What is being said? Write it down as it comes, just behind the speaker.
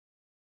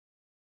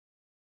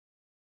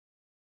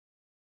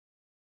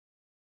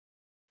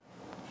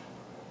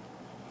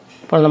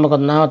അപ്പോൾ നമുക്ക്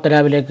ഒന്നാമത്തെ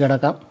ലാബിലേക്ക്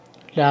കിടക്കാം.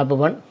 Lab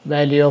 1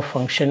 value of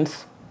functions.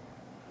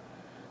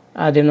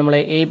 ആദ്യം നമ്മൾ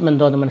എയിം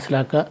എന്തോന്ന്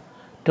മനസ്സിലാക്കുക.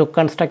 To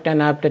construct an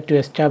applet to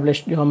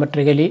establish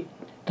geometrically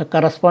the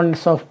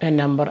correspondence of a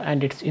number and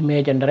its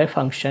image under a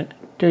function.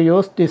 To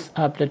use this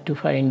applet to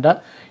find the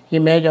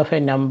image of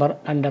a number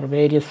under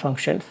various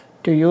functions.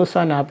 To use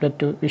an applet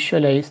to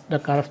visualize the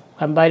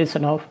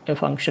comparison of a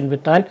function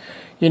with an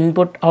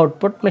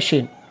input-output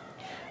machine.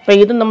 അപ്പോൾ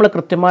ഇത് നമ്മൾ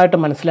കൃത്യമായിട്ട്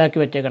മനസ്സിലാക്കി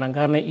വെച്ചേക്കണം.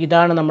 കാരണം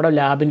ഇതാണ് നമ്മുടെ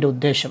ലാബിൻ്റെ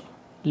ഉദ്ദേശം.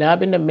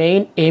 ലാബിൻ്റെ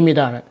മെയിൻ എയിം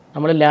ഇതാണ്.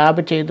 നമ്മൾ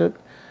ലാബ് ചെയ്ത്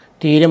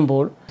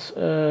തീരുമ്പോൾ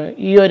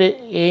ഈ ഒരു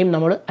എയിം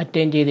നമ്മൾ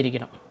അറ്റൈൻ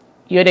ചെയ്തിരിക്കണം.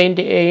 ഈ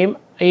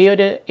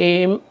ഒരു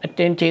എയിം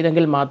അറ്റൈൻ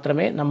ചെയ്തെങ്കിൽ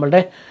മാത്രമേ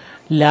നമ്മളുടെ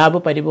ലാബ്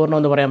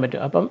പരിപൂർണ്ണമെന്ന് പറയാൻ പറ്റൂ.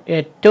 അപ്പം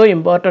ഏറ്റവും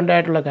ഇമ്പോർട്ടൻ്റ്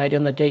ആയിട്ടുള്ള കാര്യം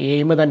എന്ന് വെച്ചാൽ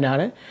എയിം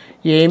തന്നെയാണ്.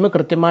 എയിം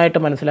കൃത്യമായിട്ട്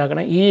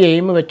മനസ്സിലാക്കണം. ഈ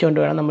എയിം വെച്ചുകൊണ്ട്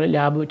വേണം നമ്മൾ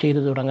ലാബ്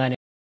ചെയ്ത് തുടങ്ങാൻ.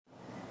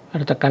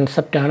 അടുത്ത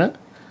കൺസെപ്റ്റാണ്.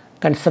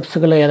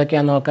 കൺസെപ്റ്റ്സുകൾ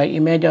ഏതൊക്കെയാണെന്ന് നോക്കാം.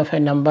 Image of A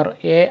number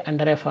A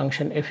under A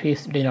function F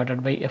is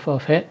denoted by F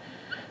of A.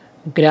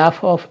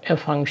 Graph of A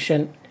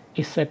function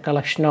is A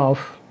collection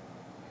of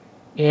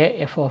A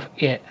F of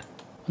A.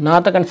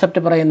 ഒന്നാമത്തെ കൺസെപ്റ്റ്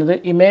പറയുന്നത്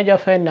image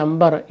of A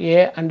number A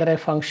under A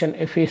function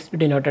F is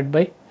denoted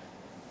by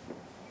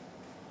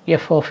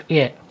F of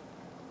A.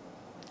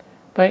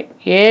 അപ്പം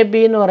A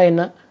B എന്ന്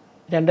പറയുന്ന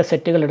രണ്ട്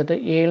സെറ്റുകൾ എടുത്ത്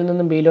എയിൽ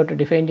നിന്നും ബിയിലോട്ട്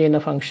ഡിഫൈൻ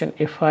ചെയ്യുന്ന ഫംഗ്ഷൻ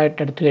എഫ് ആയിട്ട്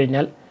എടുത്തു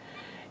കഴിഞ്ഞാൽ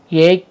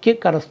എക്ക്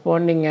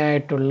കറസ്പോണ്ടിങ്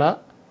ആയിട്ടുള്ള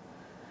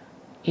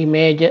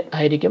ഇമേജ്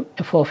ആയിരിക്കും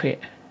എഫ് ഓഫ് എ.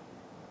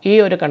 ഈ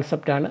ഒരു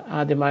കൺസെപ്റ്റാണ്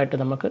ആദ്യമായിട്ട്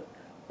നമുക്ക്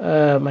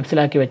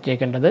മനസ്സിലാക്കി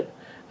വച്ചേക്കേണ്ടത്.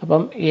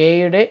 അപ്പം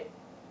എയുടെ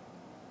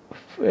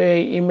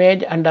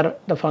image under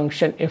the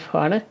function F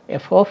ആണ്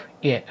എഫ് ഓഫ്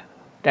എ.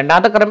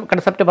 രണ്ടാമത്തെ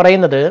കൺസെപ്റ്റ്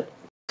പറയുന്നത്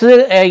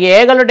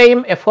എകളുടെയും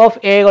എഫ് ഓഫ്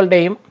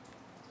എകളുടെയും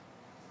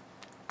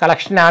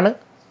കളക്ഷനാണ്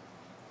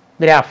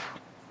ഗ്രാഫ്.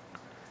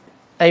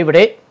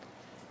 ഇവിടെ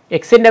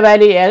എക്സിൻ്റെ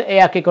വാല്യൂ എ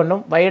ആക്കിക്കൊണ്ടും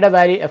വൈയുടെ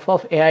വാല്യൂ എഫ്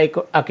ഓഫ് എ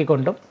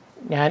ആക്കിക്കൊണ്ടും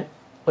ഞാൻ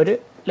ഒരു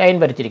ലൈൻ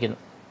വരച്ചിരിക്കുന്നു.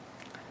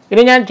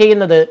 ഇനി ഞാൻ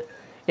ചെയ്യുന്നത്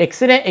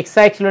എക്സിനെ എക്സ്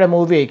ആക്സിലൂടെ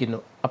മൂവ് ചെയ്യിക്കുന്നു.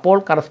 അപ്പോൾ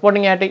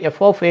കറസ്പോണ്ടിങ് ആയിട്ട്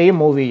എഫ് ഓഫ് എയും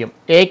മൂവ് ചെയ്യും.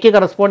 എക്ക്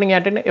കറസ്പോണ്ടിങ്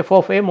ആയിട്ടാണ് എഫ്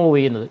ഓഫ് എ മൂവ്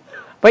ചെയ്യുന്നത്.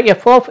 അപ്പോൾ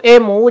എഫ് ഓഫ് എ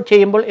മൂവ്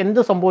ചെയ്യുമ്പോൾ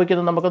എന്ത്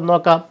സംഭവിക്കുന്നു നമുക്കൊന്ന്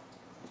നോക്കാം.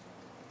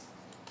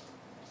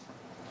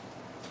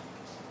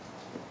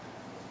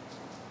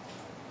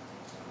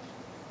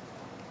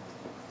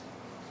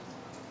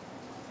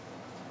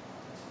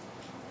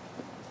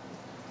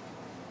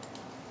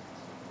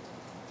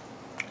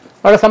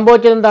 അവിടെ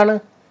സംഭവിച്ചത് എന്താണ്?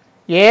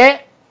 എ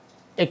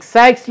എക്സ്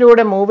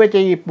ആക്സിലൂടെ മൂവ്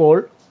ചെയ്യുമ്പോൾ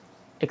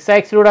എക്സ്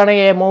ആക്സിലൂടെയാണ്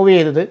എ മൂവ്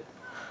ചെയ്തത്.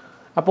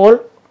 അപ്പോൾ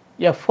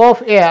എഫ്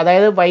ഓഫ് എ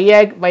അതായത്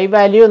വൈ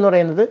വാല്യൂ എന്ന്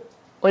പറയുന്നത്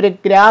ഒരു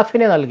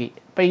ഗ്രാഫിനെ നൽകി.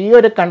 അപ്പോൾ ഈ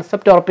ഒരു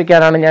കൺസെപ്റ്റ്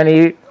ഉറപ്പിക്കാനാണ് ഞാൻ ഈ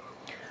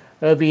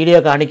വീഡിയോ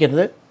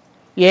കാണിക്കുന്നത്.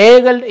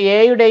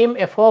 എയുടെയും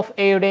എഫ് ഓഫ്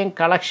എയുടെയും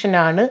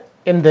കളക്ഷനാണ്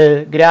എന്ത്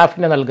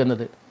ഗ്രാഫിനെ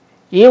നൽകുന്നത്.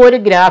 ഈ ഒരു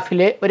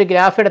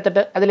ഗ്രാഫ്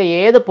എടുത്തിട്ട് അതിൽ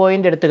ഏത്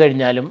പോയിൻ്റ് എടുത്തു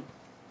കഴിഞ്ഞാലും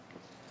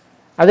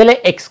അതിലെ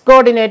എക്സ്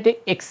കോർഡിനേറ്റ്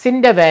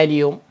എക്സിൻ്റെ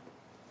വാല്യൂവും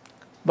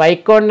വൈ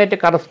കോർഡിനേറ്റ്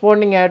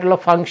കറസ്പോണ്ടിങ് ആയിട്ടുള്ള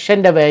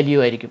ഫംഗ്ഷൻ്റെ വാല്യൂ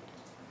ആയിരിക്കും.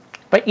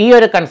 അപ്പം ഈ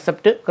ഒരു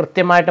കൺസെപ്റ്റ്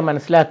കൃത്യമായിട്ട്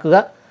മനസ്സിലാക്കുക.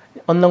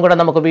 ഒന്നും കൂടെ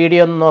നമുക്ക്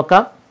വീഡിയോ ഒന്ന്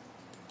നോക്കാം.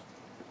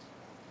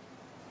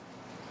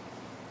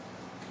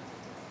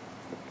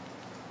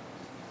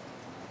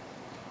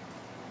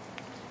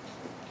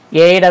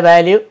 എയുടെ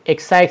വാല്യൂ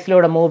എക്സ്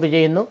ആക്സിലൂടെ മൂവ്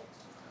ചെയ്യുന്നു.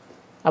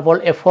 അപ്പോൾ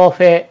എഫ്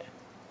ഓഫ് എ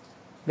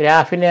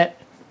ഗ്രാഫിനെ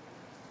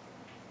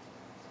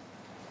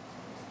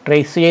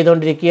ട്രേസ്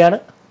ചെയ്തുകൊണ്ടിരിക്കുകയാണ്.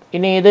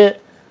 ഇനി ഇത്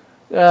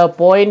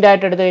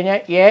പോയിൻ്റായിട്ട് എടുത്തു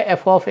കഴിഞ്ഞാൽ എ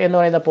എഫ് ഓഫ് എന്ന്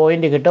പറയുന്ന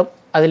പോയിൻ്റ് കിട്ടും.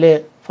 അതിൽ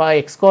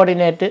എക്സ്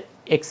കോർഡിനേറ്റ്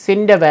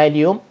എക്സിൻ്റെ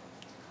വാല്യൂവും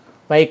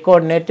വൈ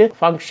കോർഡിനേറ്റ്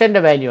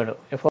ഫംഗ്ഷൻ്റെ വാല്യൂ ആണ്.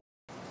 എഫ്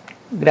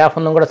ഗ്രാഫ്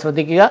ഒന്നും കൂടെ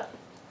ശ്രദ്ധിക്കുക.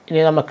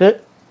 ഇനി നമുക്ക്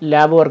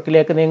ലാബ്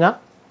വർക്കിലേക്ക് നീങ്ങാം.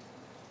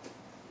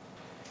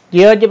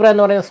 ജിയോജിബ്ര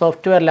എന്ന് പറയുന്ന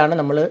സോഫ്റ്റ്വെയറിലാണ്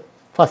നമ്മൾ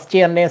ഫസ്റ്റ്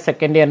ഇയറിൻ്റെയും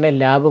സെക്കൻഡ് ഇയറിൻ്റെയും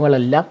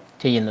ലാബുകളെല്ലാം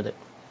ചെയ്യുന്നത്.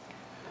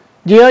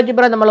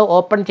 ജിയോജിബ്ര നമ്മൾ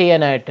ഓപ്പൺ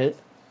ചെയ്യാനായിട്ട്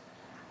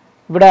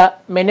ഇവിടെ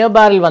മെനു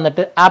ബാറിൽ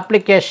വന്നിട്ട്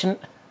ആപ്ലിക്കേഷൻ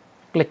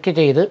ക്ലിക്ക്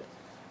ചെയ്ത്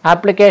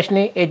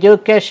ആപ്ലിക്കേഷന്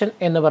എഡ്യൂക്കേഷൻ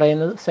എന്ന്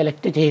പറയുന്നത്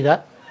സെലക്ട് ചെയ്യുക.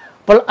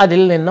 അപ്പോൾ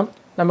അതിൽ നിന്നും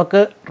നമുക്ക്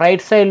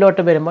റൈറ്റ്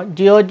സൈഡിലോട്ട് വരുമ്പോൾ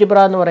ജിയോജിബ്ര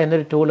എന്ന്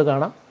പറയുന്നൊരു ടൂൾ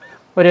കാണാം.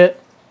 ഒരു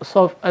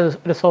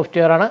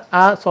സോഫ്റ്റ്വെയറാണ്.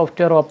 ആ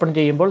സോഫ്റ്റ്വെയർ ഓപ്പൺ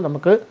ചെയ്യുമ്പോൾ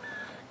നമുക്ക്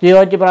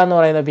ജിയോജിബ്ര എന്ന്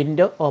പറയുന്ന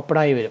വിൻഡോ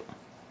ഓപ്പണായി വരും.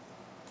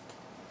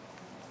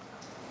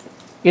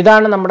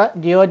 ഇതാണ് നമ്മുടെ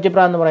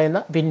ജിയോജിബ്ര എന്ന് പറയുന്ന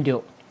വിൻഡോ.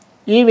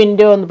 ഈ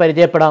വിൻഡോ ഒന്ന്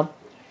പരിചയപ്പെടാം.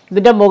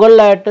 ഇതിൻ്റെ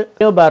മുകളിലായിട്ട്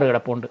മെനു ബാർ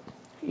കിടപ്പുണ്ട്.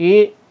 ഈ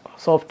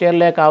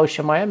സോഫ്റ്റ്വെയറിലേക്ക്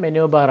ആവശ്യമായ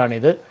മെനു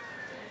ബാറാണിത്.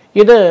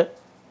 ഇത്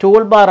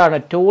ടൂൾ ബാറാണ്.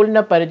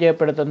 ടൂളിനെ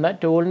പരിചയപ്പെടുത്തുന്ന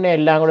ടൂളിനെ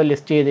എല്ലാം കൂടെ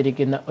ലിസ്റ്റ്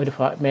ചെയ്തിരിക്കുന്ന ഒരു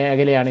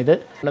മേഖലയാണിത്.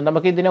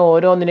 നമുക്കിതിനെ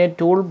ഓരോന്നിനെയും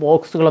ടൂൾ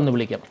ബോക്സുകളെന്ന്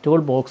വിളിക്കാം. ടൂൾ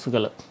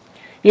ബോക്സുകൾ.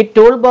 ഈ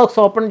ടൂൾ ബോക്സ്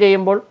ഓപ്പൺ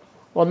ചെയ്യുമ്പോൾ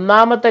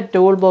ഒന്നാമത്തെ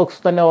ടൂൾ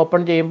ബോക്സ് തന്നെ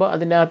ഓപ്പൺ ചെയ്യുമ്പോൾ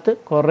അതിനകത്ത്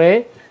കുറേ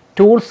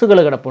ടൂൾസുകൾ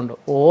കിടപ്പുണ്ട്.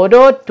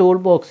 ഓരോ ടൂൾ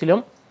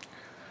ബോക്സിലും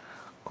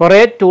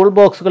കുറേ ടൂൾ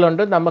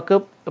ബോക്സുകളുണ്ട്. നമുക്ക്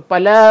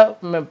പല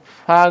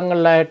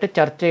ഭാഗങ്ങളിലായിട്ട്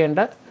ചർച്ച ചെയ്യേണ്ട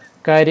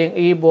കാര്യം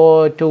ഈ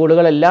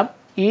ടൂളുകളെല്ലാം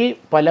ഈ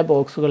പല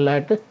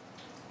ബോക്സുകളിലായിട്ട്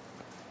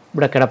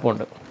ഇവിടെ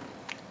കിടപ്പുണ്ട്.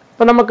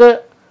 അപ്പോൾ നമുക്ക്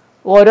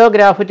ഓരോ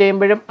ഗ്രാഫ്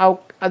ചെയ്യുമ്പോഴും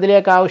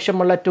അതിലേക്ക്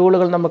ആവശ്യമുള്ള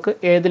ടൂളുകൾ നമുക്ക്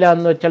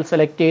ഏതിലാണെന്ന് വെച്ചാൽ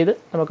സെലക്ട് ചെയ്ത്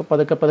നമുക്ക്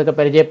പതുക്കെ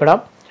പരിചയപ്പെടാം.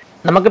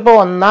 നമുക്കിപ്പോൾ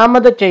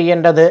ഒന്നാമത്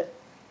ചെയ്യേണ്ടത്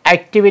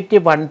ആക്ടിവിറ്റി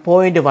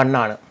 1.1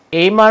 ആണ്.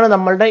 എയിമാണ്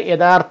നമ്മളുടെ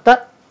യഥാർത്ഥ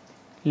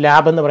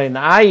ലാബ് എന്ന്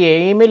പറയുന്നത്. ആ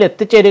എയിമിൽ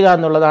എത്തിച്ചേരുക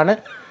എന്നുള്ളതാണ്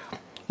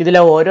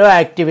ഇതിലെ ഓരോ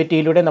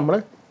ആക്ടിവിറ്റിയിലൂടെ നമ്മൾ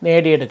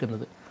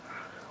നേടിയെടുക്കുന്നത്.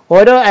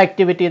 ഓരോ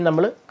ആക്ടിവിറ്റിയും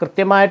നമ്മൾ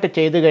കൃത്യമായിട്ട്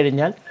ചെയ്തു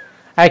കഴിഞ്ഞാൽ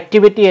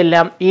ആക്ടിവിറ്റി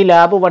എല്ലാം ഈ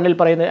ലാബ് 1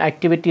 പറയുന്ന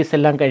ആക്ടിവിറ്റീസ്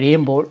എല്ലാം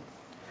കഴിയുമ്പോൾ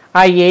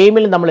ആ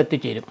എയിമിൽ നമ്മൾ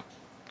എത്തിച്ചേരും.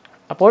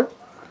 അപ്പോൾ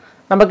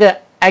നമുക്ക്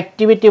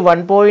ആക്ടിവിറ്റി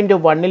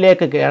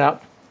 1.1 കയറാം.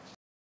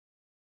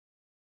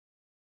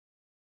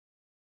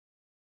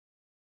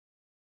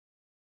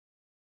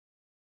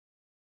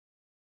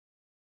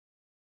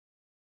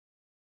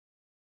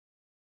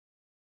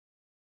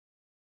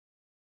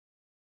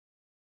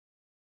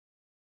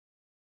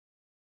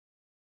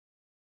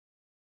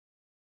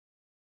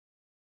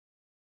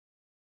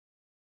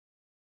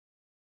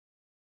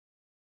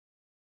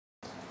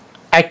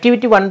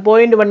 ആക്ടിവിറ്റി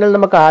 1.1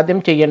 നമുക്ക് ആദ്യം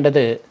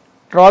ചെയ്യേണ്ടത്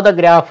draw the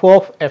graph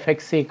of fx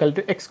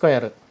 = x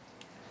square.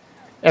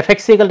 fx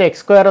 = x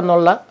square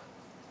എന്നുള്ള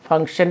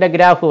ഫംഗ്ഷൻ്റെ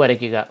ഗ്രാഫ്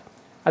വരയ്ക്കുക.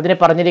 അതിനെ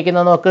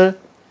പറഞ്ഞിരിക്കുന്നത് നോക്ക്,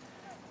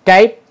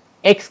 type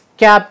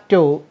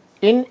x∗2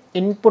 in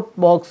input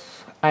box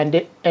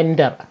and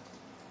enter.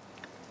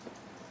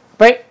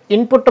 അപ്പോൾ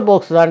ഇൻപുട്ട്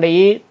ബോക്സ് അതാണ്ട്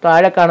ഈ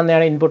താഴെ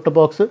കാണുന്നതാണ് ഇൻപുട്ട്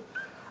ബോക്സ്.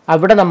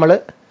 അവിടെ നമ്മൾ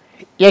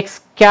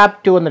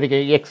x∗2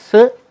 എന്നിരിക്കുക.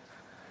 എക്സ്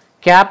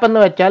ക്യാപ്പ്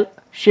എന്ന് വെച്ചാൽ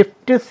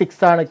ഷിഫ്റ്റ്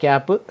 6 ആണ്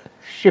ക്യാപ്പ്.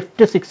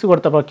 ഷിഫ്റ്റ് 6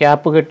 കൊടുത്തപ്പോൾ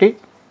ക്യാപ്പ് കിട്ടി,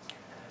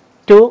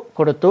 2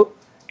 കൊടുത്തു.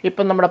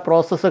 ഇപ്പം നമ്മുടെ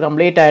പ്രോസസ്സ്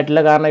കംപ്ലീറ്റ്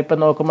ആയിട്ടില്ല. കാരണം ഇപ്പം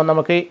നോക്കുമ്പോൾ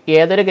നമുക്ക്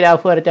ഏതൊരു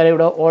ഗ്രാഫ് വരച്ചാലും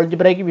ഇവിടെ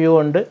ഓൾജിബ്രൈക്ക് വ്യൂ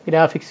ഉണ്ട്,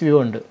 ഗ്രാഫിക്സ് വ്യൂ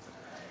ഉണ്ട്.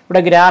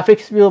 ഇവിടെ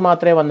ഗ്രാഫിക്സ് വ്യൂ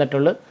മാത്രമേ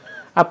വന്നിട്ടുള്ളൂ.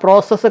 ആ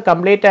പ്രോസസ്സ്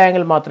കംപ്ലീറ്റ്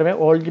ആയെങ്കിൽ മാത്രമേ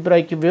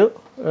ഓൾജിബ്രൈക്ക് വ്യൂ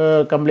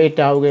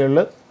കംപ്ലീറ്റ്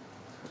ആവുകയുള്ളൂ.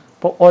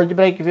 അപ്പോൾ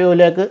ഓൾജിബ്രൈക്ക്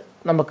വ്യൂവിലേക്ക്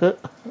നമുക്ക്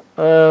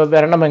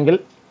വരണമെങ്കിൽ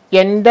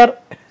എൻ്റർ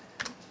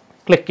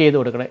ക്ലിക്ക് ചെയ്ത്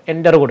കൊടുക്കണം,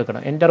 എൻ്റർ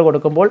കൊടുക്കണം. എൻ്റർ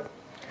കൊടുക്കുമ്പോൾ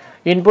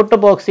ഇൻപുട്ട്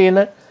ബോക്സിൽ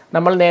നിന്ന്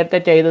നമ്മൾ നേരത്തെ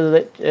ചെയ്തത്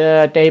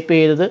ടൈപ്പ്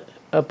ചെയ്തത്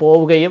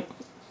പോവുകയും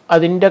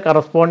അതിൻ്റെ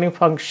കറസ്പോണ്ടിങ്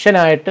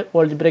ഫംഗ്ഷനായിട്ട്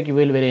ഓൾജിബ്രൈക്ക്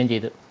വ്യൂവിൽ വരികയും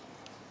ചെയ്തു.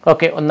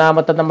 ഓക്കെ,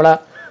 ഒന്നാമത്തെ നമ്മൾ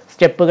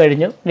സ്റ്റെപ്പ്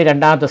കഴിഞ്ഞു. ഇനി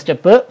രണ്ടാമത്തെ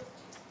സ്റ്റെപ്പ്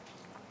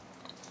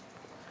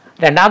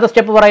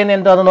പറയുന്നത്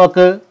എന്താണെന്ന്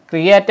നോക്ക്.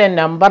 Create A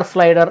number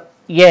slider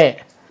A.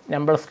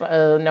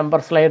 Number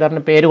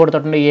സ്ലൈഡറിന് പേര്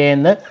കൊടുത്തിട്ടുണ്ട് എ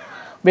എന്ന്,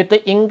 വിത്ത്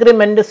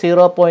ഇൻക്രിമെൻറ്റ്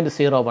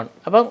 0.01.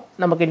 അപ്പം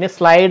നമുക്കിനി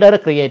സ്ലൈഡർ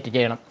ക്രിയേറ്റ്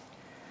ചെയ്യണം.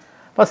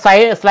 അപ്പോൾ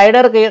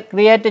സ്ലൈഡർ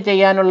ക്രിയേറ്റ്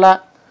ചെയ്യാനുള്ള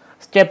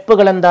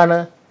സ്റ്റെപ്പുകൾ എന്താണ്?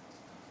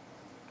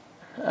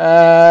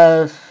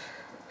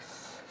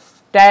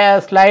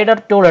 സ്ലൈഡർ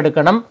ടൂൾ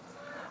എടുക്കണം.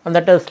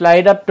 എന്നിട്ട്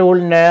സ്ലൈഡർ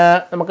ടൂളിന്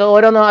നമുക്ക്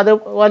ഓരോന്നും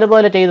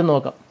അതുപോലെ ചെയ്ത്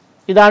നോക്കാം.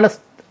 ഇതാണ്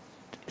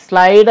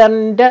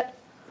സ്ലൈഡറിൻ്റെ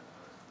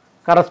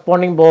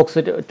കറസ്പോണ്ടിങ് ബോക്സ്,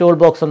 ടൂൾ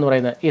ബോക്സ് എന്ന്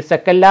പറയുന്നത്. ഈ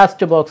സെക്കൻഡ്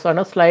ലാസ്റ്റ് ബോക്സ്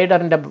ആണ്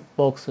സ്ലൈഡറിൻ്റെ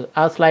ബോക്സ്.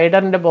 ആ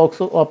സ്ലൈഡറിൻ്റെ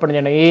ബോക്സ് ഓപ്പൺ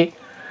ചെയ്യണം.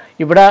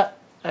 ഇവിടെ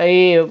ഈ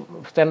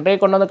സെൻറ്ററിൽ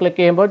കൊണ്ടുവന്ന് ക്ലിക്ക്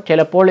ചെയ്യുമ്പോൾ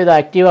ചിലപ്പോൾ ഇത്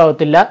ആക്റ്റീവ്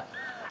ആവത്തില്ല.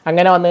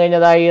 അങ്ങനെ വന്നു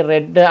കഴിഞ്ഞാൽ ഈ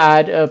റെഡ്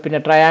പിന്നെ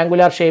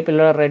ട്രയാങ്കുലർ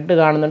ഷേപ്പിലുള്ള റെഡ്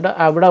കാണുന്നുണ്ട്.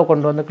 അവിടെ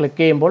കൊണ്ടുവന്ന് ക്ലിക്ക്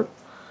ചെയ്യുമ്പോൾ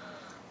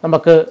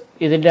നമുക്ക്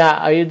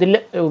ഇതിൽ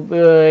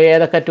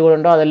ഏതൊക്കെ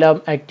ടൂളുണ്ടോ അതെല്ലാം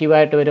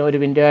ആക്റ്റീവായിട്ട് വരും, ഒരു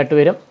വിൻഡോ ആയിട്ട്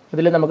വരും.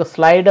 ഇതിൽ നമുക്ക്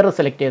സ്ലൈഡർ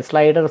സെലക്ട്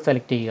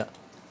ചെയ്യുക.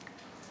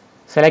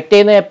 സെലക്ട്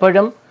ചെയ്യുന്ന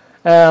എപ്പോഴും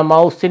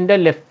മൗസിൻ്റെ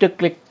ലെഫ്റ്റ്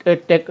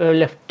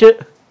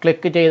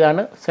ക്ലിക്ക്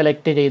ചെയ്താണ്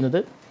സെലക്ട് ചെയ്യുന്നത്.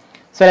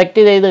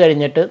 സെലക്ട് ചെയ്ത്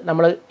കഴിഞ്ഞിട്ട്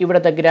നമ്മൾ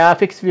ഇവിടുത്തെ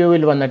ഗ്രാഫിക്സ്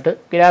വ്യൂവിൽ വന്നിട്ട്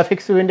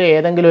ഗ്രാഫിക്സ് വ്യൂവിൻ്റെ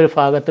ഏതെങ്കിലും ഒരു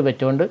ഭാഗത്ത്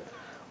വെച്ചുകൊണ്ട്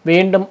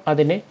വീണ്ടും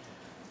അതിന്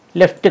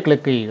ലെഫ്റ്റ്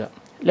ക്ലിക്ക് ചെയ്യുക.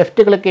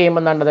 ലെഫ്റ്റ് ക്ലിക്ക്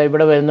ചെയ്യുമ്പോൾ എന്താണ്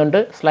ഇവിടെ വരുന്നുണ്ട്,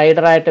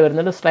 സ്ലൈഡറായിട്ട്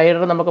വരുന്നുണ്ട്.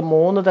 സ്ലൈഡർ നമുക്ക്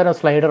 3 തരം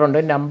സ്ലൈഡറുണ്ട്.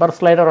 Number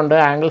സ്ലൈഡറുണ്ട്,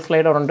 angle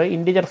സ്ലൈഡറുണ്ട്,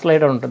 integer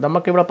സ്ലൈഡറുണ്ട്.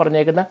 നമുക്കിവിടെ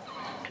പറഞ്ഞേക്കുന്ന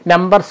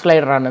നമ്പർ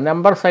സ്ലൈഡറാണ്.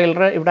 നമ്പർ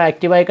സ്ലൈഡർ ഇവിടെ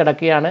ആക്റ്റീവായി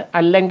കിടക്കുകയാണ്.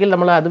 അല്ലെങ്കിൽ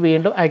നമ്മൾ അത്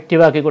വീണ്ടും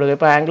ആക്റ്റീവാക്കി കൊടുക്കുക.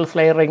 ഇപ്പോൾ ആംഗിൾ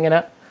സ്ലൈഡർ ഇങ്ങനെ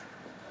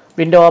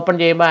വിൻഡോ ഓപ്പൺ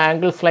ചെയ്യുമ്പോൾ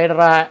ആംഗിൾ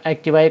സ്ലൈഡർ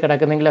ആക്റ്റീവായി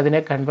കിടക്കുന്നെങ്കിൽ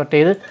അതിനെ കൺവേർട്ട്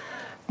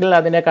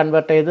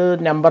ചെയ്ത്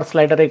നമ്പർ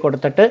സ്ലൈഡറിൽ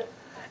കൊടുത്തിട്ട്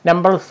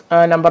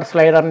നമ്പർ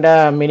സ്ലൈഡറിൻ്റെ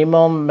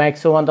മിനിമം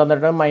മാക്സിമം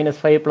തന്നിട്ട്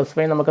 -5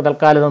 +5 നമുക്ക്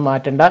തൽക്കാലം ഇത്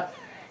മാറ്റേണ്ട.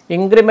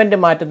 ഇൻക്രിമെൻറ്റ്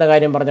മാറ്റുന്ന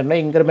കാര്യം പറഞ്ഞിട്ടുണ്ട്.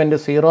 ഇൻക്രിമെൻറ്റ്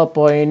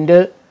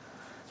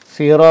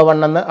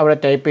 0.01 എന്ന് അവിടെ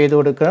ടൈപ്പ് ചെയ്ത്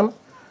കൊടുക്കണം.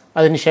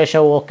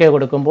 അതിനുശേഷം ഓക്കെ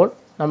കൊടുക്കുമ്പോൾ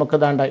നമുക്ക്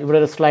ദാണ്ട ഇവിടെ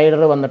ഒരു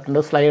സ്ലൈഡർ വന്നിട്ടുണ്ട്.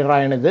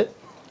 സ്ലൈഡറാണിത്.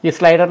 ഈ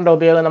സ്ലൈഡറിൻ്റെ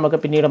ഉപയോഗം നമുക്ക്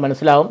പിന്നീട്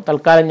മനസ്സിലാവും.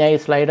 തൽക്കാലം ഞാൻ ഈ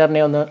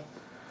സ്ലൈഡറിനെ ഒന്ന്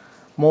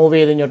മൂവ്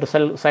ചെയ്ത് ഇങ്ങോട്ട്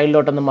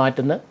സൈഡിലോട്ടൊന്ന്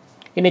മാറ്റുന്നു.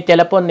 ഇനി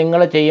ചിലപ്പോൾ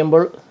നിങ്ങൾ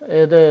ചെയ്യുമ്പോൾ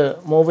ഇത്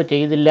മൂവ്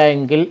ചെയ്തില്ല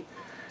എങ്കിൽ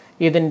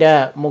ഇതിൻ്റെ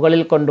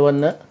മുകളിൽ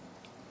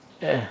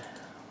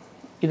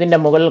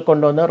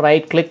കൊണ്ടുവന്ന്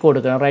റൈറ്റ് ക്ലിക്ക്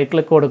കൊടുക്കണം. റൈറ്റ്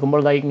ക്ലിക്ക്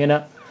കൊടുക്കുമ്പോൾ ഇങ്ങനെ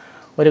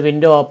ഒരു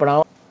വിൻഡോ ഓപ്പൺ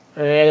ആവും.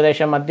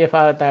 ഏകദേശം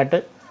മധ്യഭാഗത്തായിട്ട്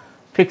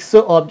ഫിക്സ്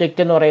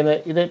ഓബ്ജക്റ്റ് എന്ന് പറയുന്നത്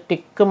ഇത്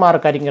ടിക്ക്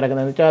മാർക്കായിരിക്കും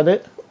കിടക്കുന്നത്. എന്ന് വെച്ചാൽ അത്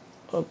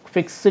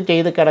ഫിക്സ്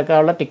ചെയ്ത്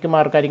കിടക്കാനുള്ള ടിക്ക്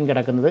മാർക്കായിരിക്കും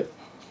കിടക്കുന്നത്.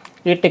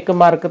 ഈ ടിക്ക്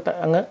മാർക്ക്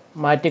അങ്ങ്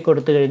മാറ്റി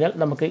കൊടുത്തു കഴിഞ്ഞാൽ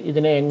നമുക്ക്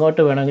ഇതിനെ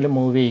എങ്ങോട്ട് വേണമെങ്കിലും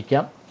മൂവ്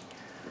ചെയ്യിക്കാം.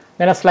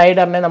 അങ്ങനെ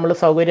സ്ലൈഡറിനെ നമ്മൾ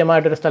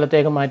സൗകര്യമായിട്ടൊരു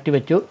സ്ഥലത്തേക്ക് മാറ്റി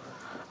വെച്ചു.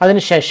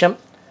 അതിനുശേഷം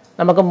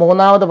നമുക്ക്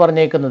മൂന്നാമത്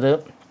പറഞ്ഞേക്കുന്നത്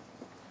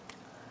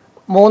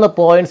 3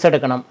 പോയിൻറ്റ്സ്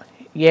എടുക്കണം.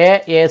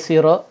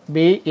 A0, B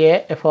A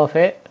f of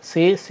A, C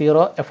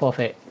 0 f of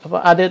A. അപ്പോൾ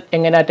അത്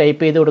എങ്ങനെയാണ്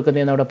ടൈപ്പ് ചെയ്ത്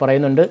കൊടുക്കുന്നതെന്ന് അവിടെ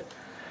പറയുന്നുണ്ട്.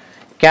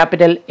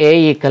 ക്യാപിറ്റൽ A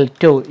 =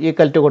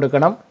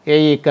 കൊടുക്കണം. A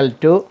 =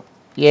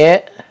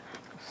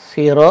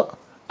 A0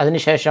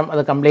 അതിനുശേഷം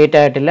അത് കംപ്ലീറ്റ്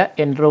ആയിട്ടില്ല,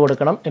 എൻറ്റർ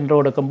കൊടുക്കണം. എൻറ്റർ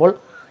കൊടുക്കുമ്പോൾ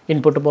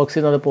ഇൻപുട്ട് ബോക്സിൽ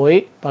നിന്ന് അത് പോയി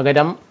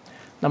പകരം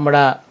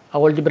നമ്മുടെ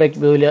ഓൾജിബ്രൈക്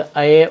വ്യൂവിൽ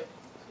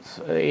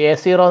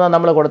A0 എന്നാണ്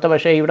നമ്മൾ കൊടുത്ത,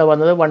 പക്ഷേ ഇവിടെ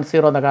വന്നത് 10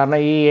 എന്നാണ്. കാരണം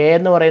ഈ A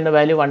എന്ന് പറയുന്ന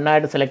വാല്യൂ 1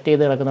 ആയിട്ട് സെലക്ട്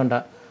ചെയ്ത് കിടക്കുന്നുണ്ട്.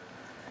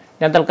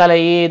 ഞാൻ തൽക്കാലം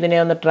ഈ ഇതിനെ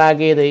ഒന്ന്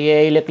ട്രാക്ക് ചെയ്ത്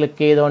Aയിൽ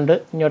ക്ലിക്ക് ചെയ്തുകൊണ്ട്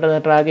ഇങ്ങോട്ടൊന്ന്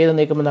ട്രാക്ക് ചെയ്ത്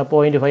നീക്കുമ്പോൾ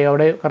 0.5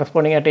 അവിടെ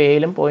കറസ്പോണ്ടിങ് ആയിട്ട്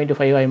Aയിലും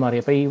 0.5 ആയി മാറി.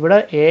 അപ്പോൾ ഇവിടെ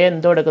A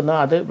എന്തോ എടുക്കുന്നോ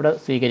അത് ഇവിടെ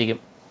സ്വീകരിക്കും.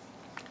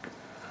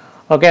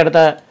 ഓക്കെ, അടുത്ത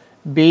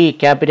B,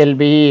 capital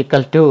B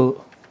equal to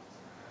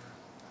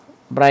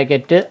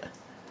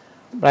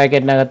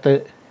ബ്രാക്കറ്റിനകത്ത്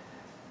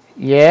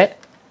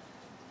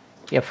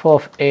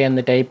f(a)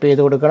 എന്ന് ടൈപ്പ്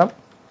ചെയ്ത് കൊടുക്കണം.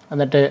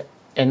 എന്നിട്ട്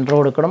എൻറ്റർ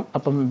കൊടുക്കണം.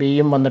 അപ്പം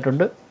ബിയും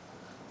വന്നിട്ടുണ്ട്,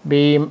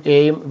 ബിയും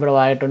എയും ഇവിടെ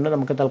ആയിട്ടുണ്ട്.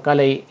 നമുക്ക്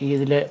തൽക്കാലം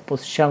ഇതിലെ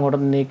പൊസിഷൻ അങ്ങോട്ട്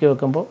നീക്കി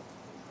വെക്കുമ്പോൾ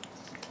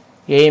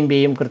എയും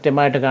ബിയും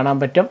കൃത്യമായിട്ട് കാണാൻ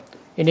പറ്റും.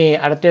 ഇനി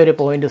അടുത്ത ഒരു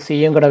പോയിൻ്റ്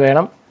സിയും കൂടെ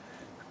വേണം.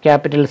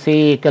 ക്യാപിറ്റൽ C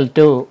ഈക്വൽ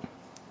ടു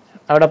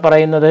അവിടെ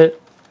പറയുന്നത്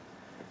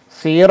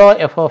 0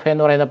 f(a)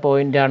 എന്ന് പറയുന്ന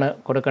പോയിൻ്റാണ്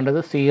കൊടുക്കേണ്ടത്.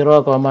 0,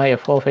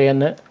 f(a)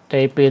 എന്ന്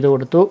ടൈപ്പ്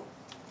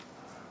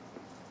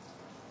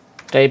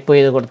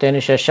ചെയ്ത്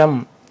കൊടുത്തതിന് ശേഷം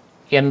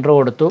എൻറ്റർ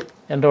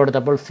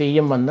കൊടുത്തപ്പോൾ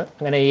സിയും വന്ന്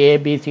അങ്ങനെ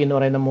ABC എന്ന്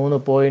പറയുന്ന 3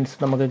 പോയിൻറ്റ്സ്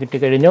നമുക്ക്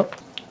കിട്ടിക്കഴിഞ്ഞു.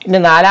 ഇനി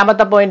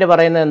നാലാമത്തെ പോയിൻ്റ്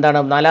പറയുന്നത് എന്താണ്?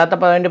 നാലാമത്തെ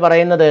പോയിൻ്റ്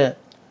പറയുന്നത്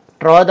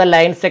draw the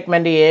line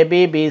segment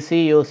ABBC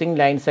using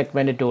line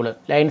segment tool.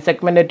 Line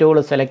segment tool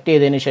select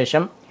ചെയ്തതിന്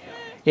ശേഷം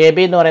AB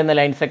എന്ന് പറയുന്ന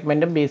ലൈൻ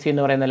സെഗ്മെൻറ്റും BC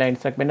എന്ന് പറയുന്ന ലൈൻ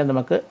സെഗ്മെൻറ്റും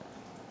നമുക്ക്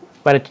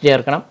വരച്ച്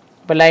ചേർക്കണം.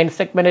 അപ്പോൾ ലൈൻ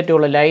സെഗ്മെൻറ്റ്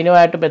ടൂൾ,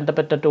 ലൈനുമായിട്ട്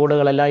ബന്ധപ്പെട്ട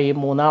ടൂളുകളെല്ലാം ഈ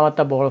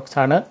മൂന്നാമത്തെ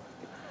ബോക്സാണ്.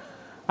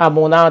 ആ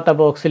മൂന്നാമത്തെ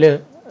ബോക്സിൽ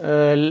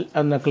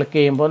ഒന്ന് ക്ലിക്ക്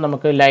ചെയ്യുമ്പോൾ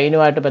നമുക്ക്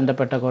ലൈനുമായിട്ട്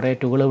ബന്ധപ്പെട്ട കുറേ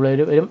ടൂളുകൾ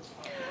വരും.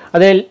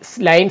 അതിൽ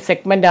ലൈൻ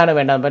സെഗ്മെൻറ്റാണ്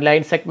വേണ്ടത്. അപ്പോൾ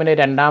ലൈൻ സെഗ്മെൻറ്റ്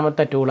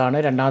രണ്ടാമത്തെ ടൂളാണ്.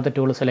 രണ്ടാമത്തെ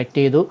ടൂൾ സെലക്ട്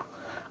ചെയ്തു.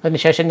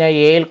 അതിനുശേഷം ഞാൻ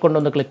Aയിൽ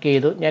കൊണ്ടൊന്ന് ക്ലിക്ക്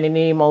ചെയ്തു. ഞാൻ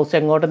ഇനി ഈ മൗസ്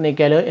എങ്ങോട്ട്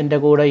നീക്കിയാൽ എൻ്റെ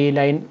കൂടെ ഈ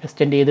ലൈൻ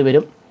എക്സ്റ്റെൻഡ് ചെയ്ത്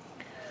വരും.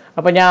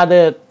 അപ്പോൾ ഞാൻ അത്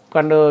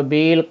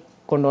Bയിൽ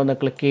കൊണ്ടുവന്ന്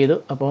ക്ലിക്ക് ചെയ്തു.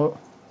 അപ്പോൾ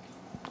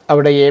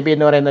അവിടെ AB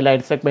എന്ന് പറയുന്ന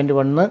ലൈൻ സെഗ്മെൻറ്റ്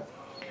വന്ന്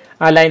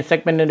ആ ലൈൻ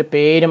സെഗ്മെൻറ്റിൻ്റെ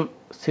പേരും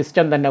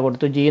സിസ്റ്റം തന്നെ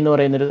കൊടുത്തു. G എന്ന്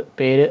പറയുന്നൊരു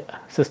പേര്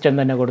സിസ്റ്റം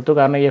തന്നെ കൊടുത്തു.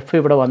 കാരണം F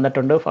ഇവിടെ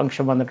വന്നിട്ടുണ്ട്,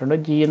 ഫംഗ്ഷൻ വന്നിട്ടുണ്ട്.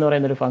 G എന്ന്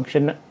പറയുന്നൊരു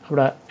ഫംഗ്ഷൻ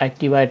ഇവിടെ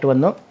ആക്റ്റീവായിട്ട്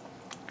വന്നു.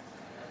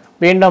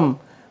 വീണ്ടും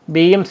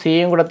ബിയും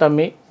സിയും കൂടെ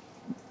തമ്മിൽ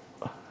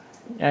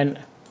ഞാൻ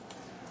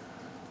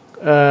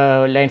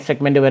ലൈൻ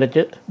സെഗ്മെൻറ്റ്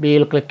വരച്ച്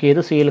ബിയിൽ ക്ലിക്ക്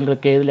ചെയ്ത് സിയിലും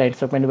ക്ലിക്ക് ചെയ്ത് ലൈൻ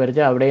സെഗ്മെൻറ്റ്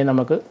വരച്ച് അവിടെയും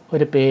നമുക്ക്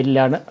ഒരു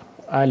പേരിലാണ്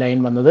ആ ലൈൻ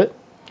വന്നത്.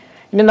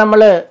 ഇനി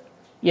നമ്മൾ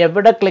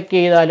എവിടെ ക്ലിക്ക്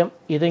ചെയ്താലും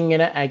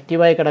ഇതിങ്ങനെ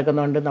ആക്റ്റീവായി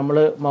കിടക്കുന്നതുകൊണ്ട് നമ്മൾ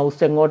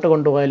മൗസ് എങ്ങോട്ട്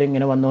കൊണ്ടുപോയാലും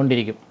ഇങ്ങനെ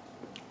വന്നുകൊണ്ടിരിക്കും.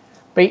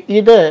 അപ്പോൾ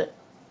ഇത്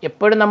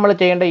എപ്പോഴും നമ്മൾ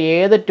ചെയ്യേണ്ട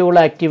ഏത് ടൂൾ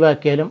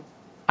ആക്റ്റീവാക്കിയാലും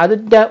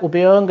അതിൻ്റെ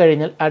ഉപയോഗം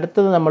കഴിഞ്ഞാൽ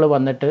അടുത്തത് നമ്മൾ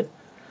വന്നിട്ട്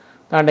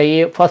ഈ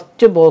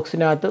ഫസ്റ്റ്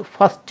ബോക്സിനകത്ത്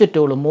ഫസ്റ്റ്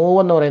ടൂൾ മൂവ്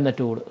എന്ന് പറയുന്ന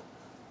ടൂള്,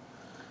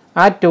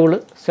 ആ ടൂള്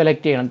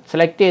സെലക്ട് ചെയ്യണം.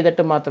 സെലക്ട്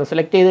ചെയ്തിട്ട് മാത്രം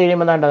സെലക്ട് ചെയ്ത്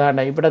കഴിയുമ്പോൾ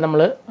താണ്ട ഇവിടെ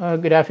നമ്മൾ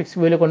ഗ്രാഫിക്സ്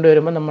വ്യൂവിൽ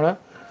കൊണ്ടുവരുമ്പോൾ നമ്മൾ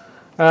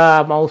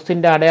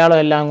മൗസിൻ്റെ അടയാളം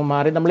എല്ലാം അങ്ങ്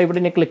മാറി നമ്മൾ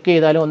ഇവിടെ ഇനി ക്ലിക്ക്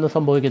ചെയ്താലും ഒന്നും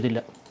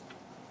സംഭവിക്കത്തില്ല.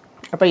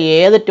 അപ്പോൾ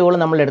ഏത് ടൂൾ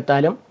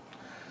നമ്മളെടുത്താലും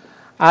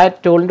ആ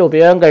ടൂളിൻ്റെ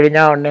ഉപയോഗം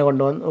കഴിഞ്ഞാൽ ഉടനെ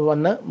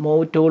വന്ന്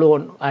മൂവ് ടൂൾ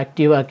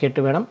ആക്റ്റീവ്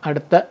ആക്കിയിട്ട് വേണം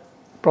അടുത്ത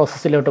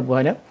പ്രോസസ്സിലോട്ട്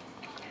പോകാൻ.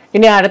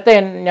 ഇനി അടുത്ത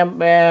ഞാൻ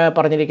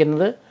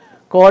പറഞ്ഞിരിക്കുന്നത്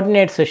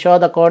coordinates, show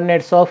the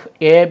coordinates of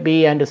A, B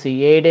and C.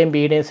 എയുടെയും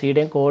ബിയുടെയും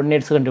സിയുടെയും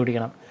കോർഡിനേറ്റ്സ്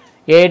കണ്ടുപിടിക്കണം.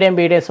 എയുടെയും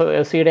ബിയുടെയും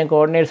സിയുടെയും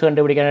കോർഡിനേറ്റ്സ്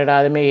കണ്ടുപിടിക്കാനായിട്ട്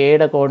ആദ്യമേ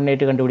എയുടെ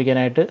കോർഡിനേറ്റ്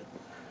കണ്ടുപിടിക്കാനായിട്ട്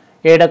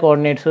എയുടെ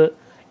കോർഡിനേറ്റ്സ്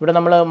ഇവിടെ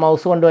നമ്മൾ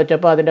മൗസ് കൊണ്ട്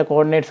വെച്ചപ്പോൾ അതിൻ്റെ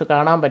കോർഡിനേറ്റ്സ്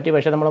കാണാൻ പറ്റി,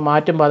 പക്ഷേ നമ്മൾ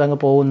മാറ്റുമ്പോൾ അതങ്ങ്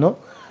പോകുന്നു.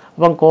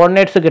 അപ്പം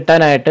കോർഡിനേറ്റ്സ്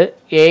കിട്ടാനായിട്ട്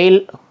എയിൽ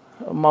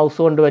മൗസ്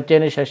കൊണ്ട്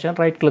വെച്ചതിന് ശേഷം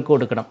റൈറ്റ് ക്ലിക്ക്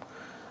കൊടുക്കണം.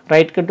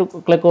 റൈറ്റ്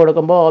ക്ലിക്ക്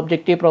കൊടുക്കുമ്പോൾ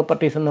ഒബ്ജക്റ്റീവ്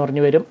പ്രോപ്പർട്ടീസ് എന്ന്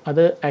പറഞ്ഞു വരും.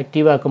 അത്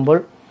ആക്റ്റീവ് ആക്കുമ്പോൾ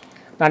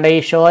ഈ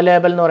ഷോ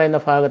ലേബൽ എന്ന് പറയുന്ന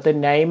ഭാഗത്ത്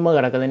നൈം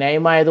കിടക്കുന്നത്.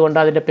 നൈം ആയതുകൊണ്ട്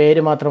അതിൻ്റെ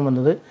പേര് മാത്രം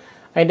വന്നത്.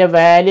 അതിൻ്റെ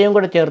വാല്യൂയും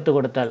കൂടെ ചേർത്ത്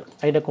കൊടുത്താൽ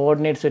അതിൻ്റെ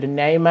കോർഡിനേറ്റ്സ് വരും.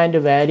 നൈം ആൻഡ്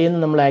വാല്യൂ എന്ന്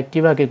നമ്മൾ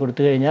ആക്റ്റീവ് ആക്കി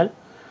കൊടുത്തു കഴിഞ്ഞാൽ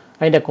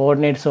അതിൻ്റെ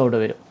കോർഡിനേറ്റ്സ് അവിടെ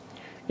വരും.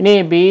 ഇനി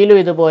ബിയിലും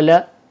ഇതുപോലെ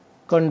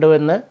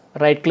കൊണ്ടുവന്ന്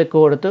റൈറ്റ് ക്ലിക്ക്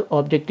കൊടുത്ത്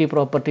ഒബ്ജക്റ്റീവ്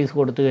പ്രോപ്പർട്ടീസ്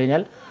കൊടുത്തു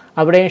കഴിഞ്ഞാൽ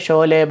അവിടെയും ഷോ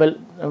ലേബൽ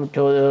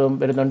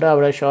വരുന്നുണ്ട്.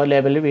 അവിടെ ഷോ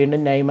ലേബലിൽ വീണ്ടും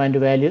നൈം ആൻഡ്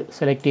വാല്യൂ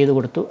സെലക്ട് ചെയ്ത്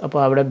കൊടുത്തു. അപ്പോൾ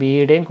അവിടെ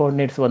ബിയുടെയും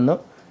കോർഡിനേറ്റ്സ് വന്നു.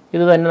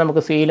 ഇത് തന്നെ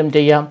നമുക്ക് സിയിലും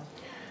ചെയ്യാം.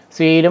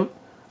 സിയിലും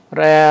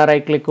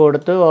റൈറ്റ് ക്ലിക്ക്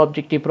കൊടുത്ത്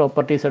ഒബ്ജക്റ്റീവ്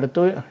പ്രോപ്പർട്ടീസ്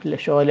എടുത്തു,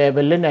 show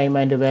ലേബലിൽ name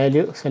and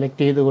value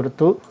select ചെയ്ത്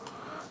കൊടുത്തു.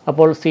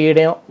 അപ്പോൾ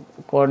സിയുടെയും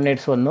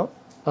കോർഡിനേറ്റ്സ് വന്നു.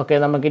 ഓക്കെ,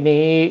 നമുക്കിനി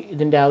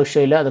ഇതിൻ്റെ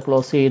ആവശ്യമില്ല, അത്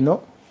ക്ലോസ് ചെയ്യുന്നു.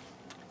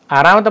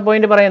 ആറാമത്തെ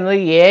പോയിന്റ് പറയുന്നത്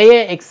എയെ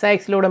എക്സ്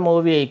ആക്സിലൂടെ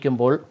മൂവ്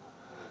ചെയ്യിക്കുമ്പോൾ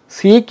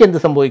സിക്ക് എന്ത്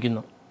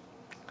സംഭവിക്കുന്നു?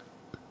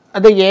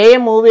 അത് എയെ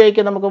മൂവ്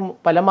ചെയ്യിക്കാൻ നമുക്ക്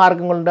പല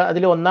മാർഗ്ഗങ്ങളുണ്ട്.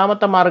 അതിൽ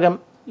ഒന്നാമത്തെ മാർഗ്ഗം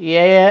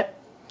എയെ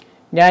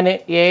ഞാൻ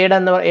എ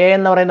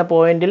എന്ന് പറയുന്ന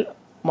പോയിന്റിൽ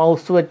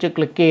മൗസ് വെച്ച്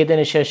ക്ലിക്ക്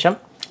ചെയ്തതിന് ശേഷം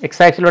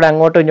എക്സ് ആക്സിലൂടെ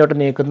അങ്ങോട്ടും ഇങ്ങോട്ടും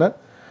നീക്കുന്നു.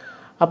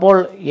 അപ്പോൾ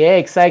A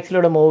X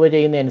ആക്സിലൂടെ move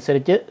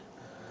ചെയ്യുന്നതനുസരിച്ച്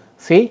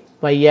C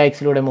Y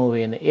ആക്സിലൂടെ move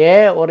ചെയ്യുന്നു. എ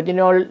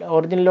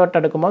ഒറിജിനലോട്ട്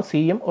അടുക്കുമ്പോൾ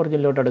സിയും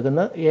ഒറിജിനലോട്ട്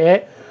അടുക്കുന്നു. എ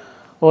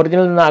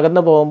ഒറിജിനിൽ നിന്ന്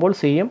അകന്നു പോകുമ്പോൾ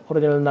സിയും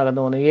ഒറിജിനിൽ നിന്ന്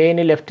അകന്നു പോകുന്നു. എ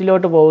ഇനി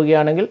ലെഫ്റ്റിലോട്ട്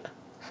പോവുകയാണെങ്കിൽ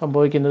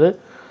സംഭവിക്കുന്നത്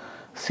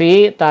സി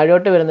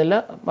താഴോട്ട് വരുന്നില്ല,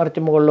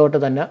 മറിച്ച് മുകളിലോട്ട്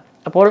തന്നെ.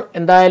 അപ്പോൾ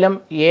എന്തായാലും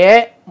എ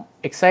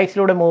എക്സ്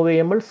ആക്സിലൂടെ മൂവ്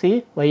ചെയ്യുമ്പോൾ സി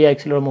വൈ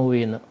ആക്സിലൂടെ മൂവ്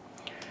ചെയ്യുന്നു.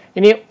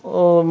 ഇനി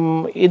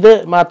ഇത്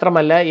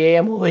മാത്രമല്ല എ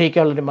മൂവ്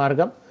ചെയ്യിക്കാനുള്ളൊരു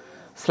മാർഗം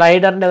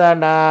സ്ലൈഡറിൻ്റെ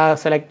ഏതാണ്ട് ആ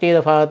സെലക്ട് ചെയ്ത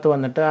ഭാഗത്ത്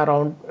വന്നിട്ട് ആ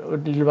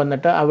റൗണ്ടിൽ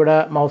വന്നിട്ട് അവിടെ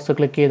മൗസ്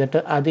ക്ലിക്ക് ചെയ്തിട്ട്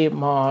അത്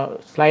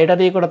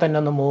സ്ലൈഡറിൽ കൂടെ തന്നെ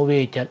ഒന്ന് മൂവ്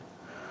ചെയ്യിച്ചാൽ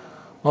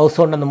മൗസ്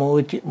കൊണ്ടൊന്ന്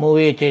മൂവ്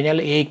ചെയ്യിച്ച് കഴിഞ്ഞാൽ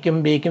എയ്ക്കും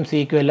ബിക്കും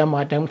സിക്കും എല്ലാം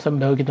മാറ്റം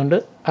സംഭവിക്കുന്നുണ്ട്.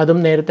 അതും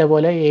നേരത്തെ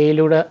പോലെ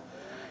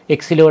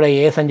എക്സിലൂടെ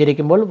എ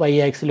സഞ്ചരിക്കുമ്പോൾ വൈ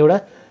ആക്സിലൂടെ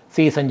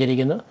സി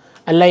സഞ്ചരിക്കുന്നു.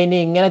 അല്ല ഇനി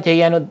ഇങ്ങനെ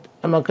ചെയ്യാൻ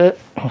നമുക്ക്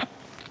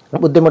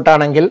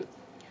ബുദ്ധിമുട്ടാണെങ്കിൽ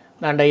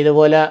വേണ്ട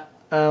ഇതുപോലെ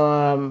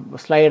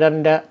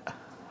സ്ലൈഡറിൻ്റെ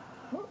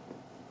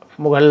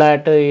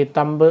മുകളിലായിട്ട് ഈ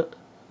തമ്പ്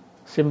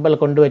സിമ്പിൾ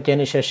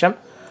കൊണ്ടുവച്ചതിന് ശേഷം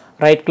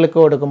റൈറ്റ് ക്ലിക്ക്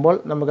കൊടുക്കുമ്പോൾ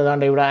നമുക്ക്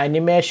ദാണ്ട് ഇവിടെ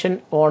അനിമേഷൻ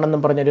ഓൺ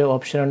എന്നും പറഞ്ഞൊരു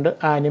ഓപ്ഷനുണ്ട്.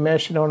 ആ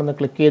അനിമേഷൻ ഓൺ എന്ന്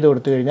ക്ലിക്ക് ചെയ്ത്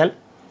കൊടുത്തു കഴിഞ്ഞാൽ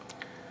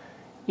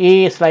ഈ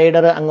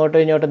സ്ലൈഡർ അങ്ങോട്ടും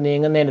ഇങ്ങോട്ടും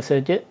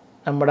നീങ്ങുന്നതനുസരിച്ച്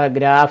നമ്മുടെ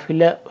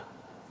ഗ്രാഫിൽ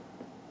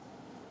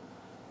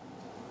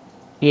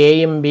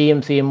എയും ബിയും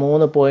സിയും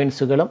 3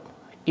 പോയിൻറ്റ്സുകളും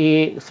ഈ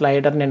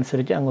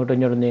സ്ലൈഡറിനനുസരിച്ച് അങ്ങോട്ടും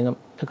ഇങ്ങോട്ടും നീങ്ങും.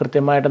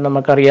 കൃത്യമായിട്ട്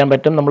നമുക്കറിയാൻ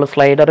പറ്റും. നമ്മൾ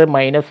സ്ലൈഡർ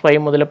 -5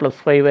 മുതൽ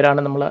 +5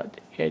 വരെയാണ് നമ്മൾ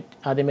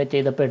ആദ്യമേ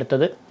ചെയ്തപ്പോൾ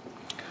എടുത്തത്.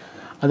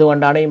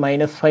 അതുകൊണ്ടാണ് ഈ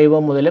 -5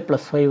 മുതൽ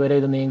 +5 വരെ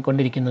ഇത്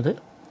നീങ്ങിക്കൊണ്ടിരിക്കുന്നത്.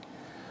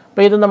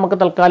 അപ്പോൾ ഇത് നമുക്ക്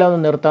തൽക്കാലം ഒന്ന്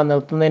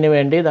നിർത്തുന്നതിന്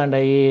വേണ്ടി ഇതാണ്ട്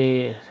ഈ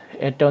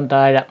ഏറ്റവും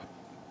താഴെ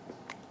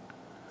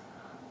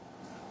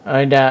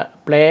അതിൻ്റെ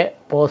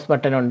പോസ്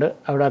ബട്ടനുണ്ട്.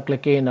 അവിടെ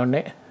ക്ലിക്ക്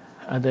ചെയ്യുന്നുണ്ട്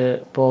അത്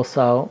പോസ്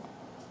ആവും.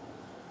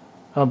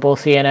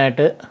 പോസ്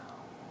ചെയ്യാനായിട്ട്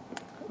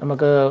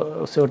നമുക്ക്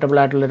സ്യൂട്ടബിൾ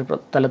ആയിട്ടുള്ളൊരു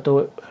സ്ഥലത്ത്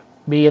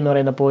ബി എന്ന്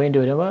പറയുന്ന പോയിൻ്റ്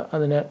വരുമ്പോൾ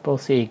അതിന്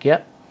പോസ് ചെയ്യിക്കുക.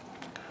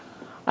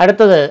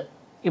 അടുത്തത്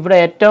ഇവിടെ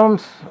ഏറ്റവും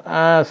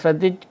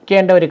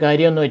ശ്രദ്ധിക്കേണ്ട ഒരു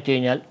കാര്യം എന്ന് വെച്ച്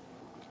കഴിഞ്ഞാൽ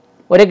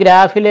ഒരു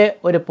ഗ്രാഫിലെ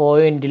ഒരു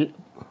പോയിന്റിൽ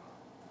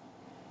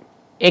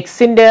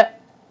എക്സിൻ്റെ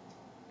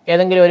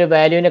ഏതെങ്കിലും ഒരു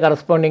വാല്യൂവിന്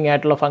കറസ്പോണ്ടിങ്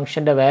ആയിട്ടുള്ള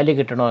ഫംഗ്ഷൻ്റെ വാല്യൂ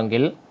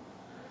കിട്ടണമെങ്കിൽ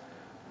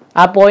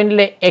ആ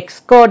പോയിന്റിലെ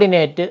എക്സ്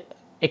കോർഡിനേറ്റ്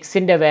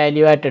എക്സിൻ്റെ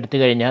വാല്യൂ ആയിട്ട് എടുത്തു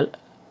കഴിഞ്ഞാൽ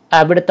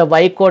അവിടുത്തെ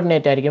വൈ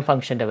കോർഡിനേറ്റ് ആയിരിക്കും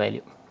ഫംഗ്ഷൻ്റെ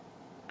വാല്യൂ.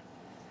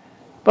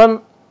 ഇപ്പം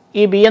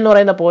ഈ ബി എന്ന്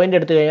പറയുന്ന പോയിന്റ്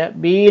എടുത്തു കഴിഞ്ഞാൽ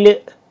ബിയിൽ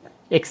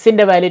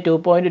എക്സിൻ്റെ വാല്യൂ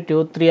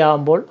 2.23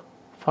 ആകുമ്പോൾ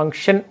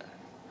ഫംഗ്ഷൻ,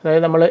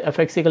 അതായത് നമ്മൾ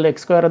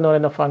f(x)(x² എന്ന്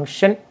പറയുന്ന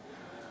ഫംഗ്ഷൻ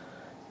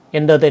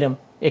എന്ത് തരും?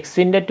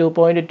 എക്സിൻ്റെ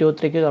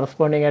 2.23ക്ക്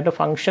കറസ്പോണ്ടിങ് ആയിട്ട്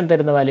ഫംഗ്ഷൻ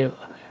തരുന്ന വാല്യൂ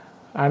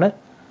ആണ്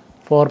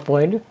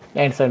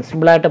 4.97.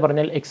 സിമ്പിളായിട്ട്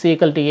പറഞ്ഞാൽ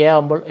x=a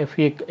ആകുമ്പോൾ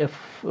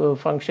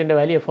ഫംഗ്ഷൻ്റെ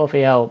വാല്യൂ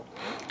f(a) ആവും.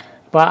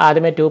 അപ്പോൾ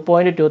ആദ്യമേ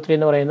 2.23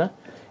 എന്ന് പറയുന്ന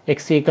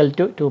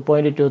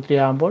x=2.23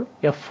 ആകുമ്പോൾ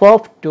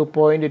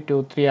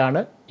f(2.23)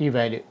 ആണ് ഈ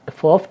വാല്യൂ.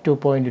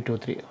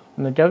 f(2.23)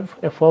 എന്ന് വെച്ചാൽ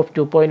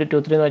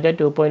f(2.23) എന്ന് വെച്ചാൽ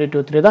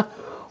 2.23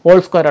 ഹോൾ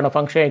സ്ക്വയർ ആണ്.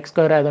 ഫംഗ്ഷൻ x²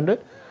 ആയതുകൊണ്ട്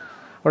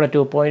ഇവിടെ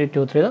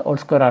 2.23 ഹോൾ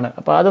സ്ക്വയർ ആണ്.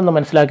 അപ്പോൾ അതൊന്ന്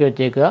മനസ്സിലാക്കി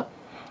വെച്ചേക്കുക.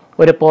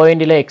 ഒരു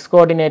പോയിന്റിലെ എക്സ്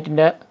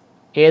കോർഡിനേറ്റിൻ്റെ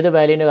ഏത്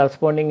വാല്യൂവിന്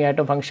കറസ്പോണ്ടിങ്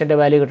ആയിട്ടും ഫംഗ്ഷൻ്റെ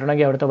വാല്യൂ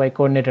കിട്ടണമെങ്കിൽ അവിടുത്തെ വൈ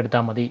കോർഡിനേറ്റ്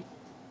എടുത്താൽ മതി.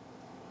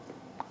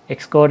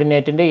 എക്സ്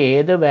കോർഡിനേറ്റിൻ്റെ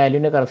ഏത്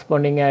വാല്യൂവിന്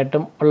കറസ്പോണ്ടിങ്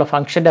ആയിട്ടും ഉള്ള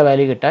ഫംഗ്ഷൻ്റെ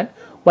വാല്യൂ കിട്ടാൻ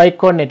വൈ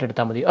കോർഡിനേറ്റ്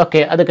എടുത്താൽ മതി. ഓക്കെ,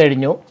 അത്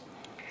കഴിഞ്ഞു.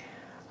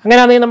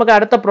 അങ്ങനെയാണെങ്കിൽ നമുക്ക്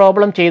അടുത്ത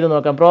പ്രോബ്ലം ചെയ്ത്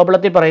നോക്കാം.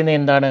 പ്രോബ്ലത്തിൽ പറയുന്നത്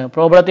എന്താണ്?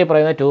 പ്രോബ്ലത്തിൽ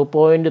പറയുന്നത്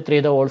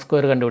 2.3 ഹോൾ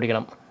സ്ക്വയർ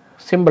കണ്ടുപിടിക്കണം.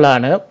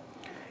 സിമ്പിളാണ്.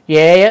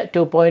 എയെ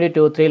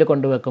 2.23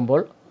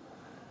 കൊണ്ടുവെക്കുമ്പോൾ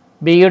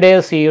ബിയുടെയോ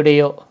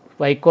സിയുടെയോ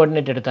വൈ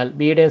കോർഡിനേറ്റ് എടുത്താൽ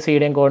ബിയുടെയും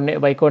സിയുടെയും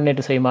വൈ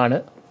കോർഡിനേറ്റ് സെയിം ആണ്.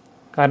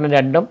 കാരണം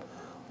രണ്ടും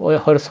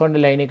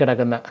ഹൊറിസോണ്ടൽ ലൈനിൽ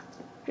കിടക്കുന്ന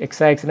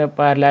എക്സ് ആക്സിന്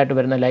പാരലായിട്ട്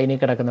വരുന്ന ലൈനിൽ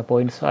കിടക്കുന്ന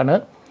പോയിൻറ്റ്സ് ആണ്.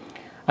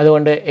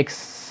 അതുകൊണ്ട്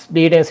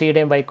ബിയുടെയും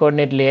സിയുടെയും വൈ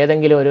കോർഡിനേറ്റിൽ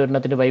ഏതെങ്കിലും ഒരു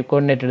എണ്ണത്തിൻ്റെ വൈ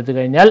കോർഡിനേറ്റ് എടുത്തു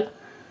കഴിഞ്ഞാൽ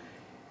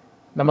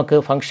നമുക്ക്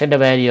ഫംഗ്ഷൻ്റെ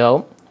വാല്യൂ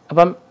ആവും.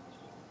 അപ്പം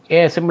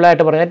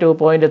സിമ്പിളായിട്ട് പറഞ്ഞാൽ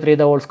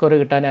 2.3 ഹോൾ സ്ക്വയർ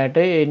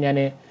കിട്ടാനായിട്ട് ഞാൻ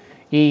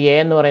ഈ എ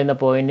എന്ന് പറയുന്ന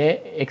പോയിന്റ്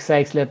എക്സ്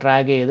ആക്സിൽ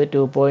ട്രാക്ക് ചെയ്ത്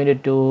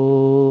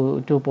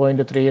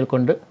 2.3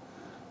 കൊണ്ട്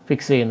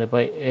ഫിക്സ് ചെയ്യുന്നു.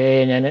 ഇപ്പോൾ എ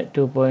ഞാൻ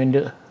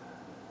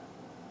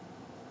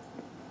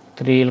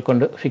 2.3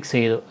 കൊണ്ട് ഫിക്സ്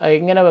ചെയ്തു.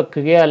 ഇങ്ങനെ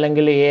വെക്കുകയോ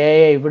അല്ലെങ്കിൽ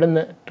എയെ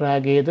ഇവിടുന്ന്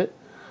ട്രാക്ക് ചെയ്ത്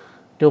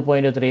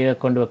 2.3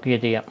 കൊണ്ട് വെക്കുകയോ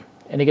ചെയ്യാം.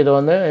 എനിക്ക്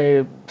തോന്നുന്നു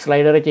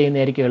സ്ലൈഡർ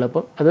ചെയ്യുന്നതായിരിക്കും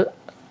എളുപ്പം. അത്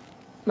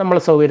നമ്മൾ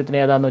സൗകര്യത്തിന്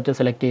ഏതാണെന്ന് വെച്ചാൽ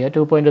സെലക്ട് ചെയ്യുക.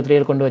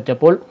 2.3 കൊണ്ട്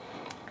വെച്ചപ്പോൾ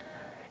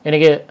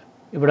എനിക്ക്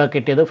ഇവിടെ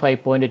കിട്ടിയത്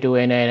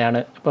 5.29 ആണ്.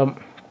 അപ്പം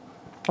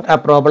ആ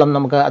പ്രോബ്ലം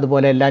നമുക്ക്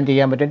അതുപോലെ എല്ലാം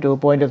ചെയ്യാൻ പറ്റും.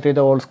 2.3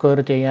 ഹോൾ സ്ക്വയർ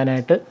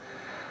ചെയ്യാനായിട്ട്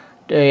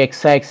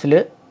എക്സ് ആക്സിൽ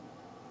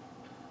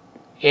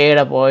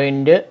എയുടെ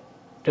പോയിൻ്റ്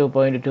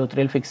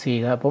 2.23 ഫിക്സ്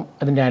ചെയ്യുക. അപ്പം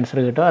അതിൻ്റെ ആൻസർ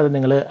കിട്ടും. അത്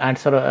നിങ്ങൾ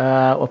ആൻസർ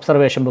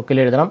ഒബ്സർവേഷൻ ബുക്കിൽ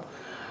എഴുതണം.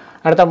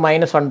 അടുത്ത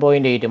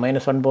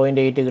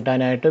 -1.8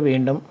 കിട്ടാനായിട്ട്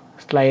വീണ്ടും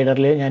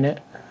സ്ലൈഡറിൽ ഞാൻ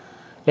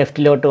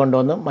ലെഫ്റ്റിലോട്ട്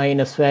കൊണ്ടുവന്ന്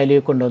മൈനസ് വാല്യൂ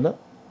കൊണ്ടുവന്ന്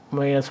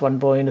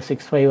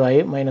 -1.65 ആയി,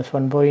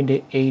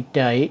 -1.8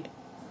 ആയി,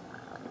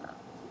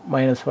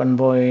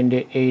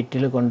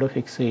 -1.8 കൊണ്ട്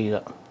ഫിക്സ് ചെയ്യുക.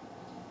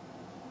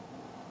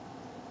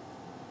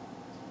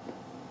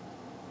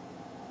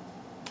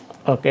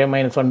 ഓക്കെ,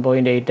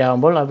 -1.8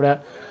 ആകുമ്പോൾ അവിടെ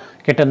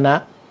കിട്ടുന്ന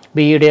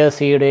ബിയുടെയോ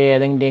സിയുടെയോ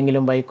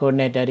ഏതെങ്കിലും വൈ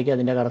കോർഡിനേറ്റ് ആയിരിക്കും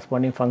അതിൻ്റെ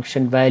കറസ്പോണ്ടിങ്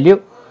ഫംഗ്ഷൻ വാല്യൂ.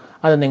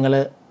 അത് നിങ്ങൾ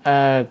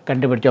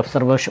കണ്ടുപിടിച്ച്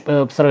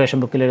ഒബ്സർവേഷൻ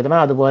ബുക്കിൽ എഴുതണം.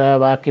 അതുപോലെ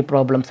ബാക്കി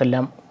പ്രോബ്ലംസ്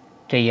എല്ലാം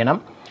ചെയ്യണം.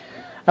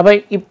 അപ്പോൾ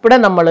ഇവിടെ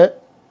നമ്മൾ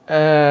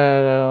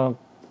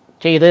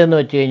ചെയ്തതെന്ന്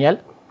വെച്ച് കഴിഞ്ഞാൽ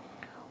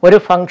ഒരു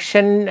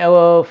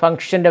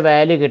ഫംഗ്ഷൻ്റെ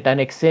വാല്യൂ കിട്ടാൻ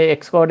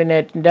എക്സ്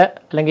കോർഡിനേറ്റിൻ്റെ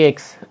അല്ലെങ്കിൽ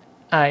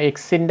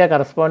എക്സിൻ്റെ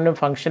കറസ്പോണ്ടിങ്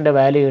ഫംഗ്ഷൻ്റെ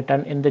വാല്യൂ കിട്ടാൻ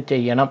എന്ത്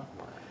ചെയ്യണം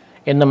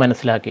എന്ന്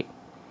മനസ്സിലാക്കി.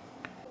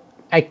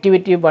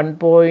 ആക്ടിവിറ്റി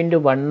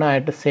 1.1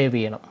 ആയിട്ട് സേവ്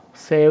ചെയ്യണം.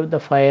 Save the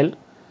file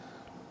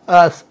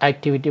as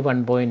activity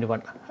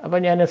 1.1. അപ്പോൾ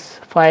ഞാൻ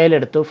ഫയൽ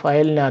എടുത്തു.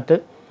 ഫയലിനകത്ത്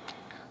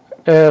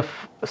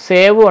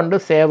സേവും ഉണ്ട്,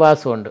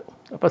 സേവാസും ഉണ്ട്.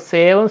 അപ്പോൾ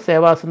സേവും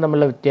സേവാസും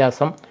തമ്മിലുള്ള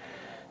വ്യത്യാസം,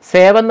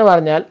 സേവ് എന്ന്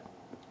പറഞ്ഞാൽ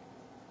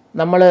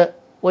നമ്മൾ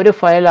ഒരു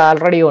ഫയൽ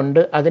ആൾറെഡി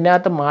ഉണ്ട്,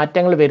 അതിനകത്ത്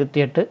മാറ്റങ്ങൾ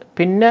വരുത്തിയിട്ട്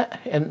പിന്നെ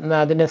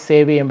അതിനെ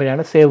സേവ്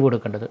ചെയ്യുമ്പോഴാണ് സേവ്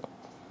കൊടുക്കേണ്ടത്.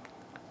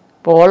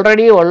 ഇപ്പോൾ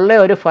ഓൾറെഡി ഉള്ള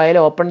ഒരു ഫയൽ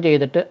ഓപ്പൺ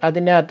ചെയ്തിട്ട്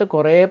അതിനകത്ത്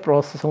കുറേ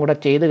പ്രോസസ്സും കൂടെ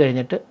ചെയ്ത്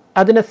കഴിഞ്ഞിട്ട്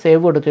അതിനെ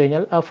സേവ് കൊടുത്തു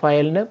കഴിഞ്ഞാൽ ആ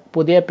ഫയലിന്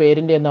പുതിയ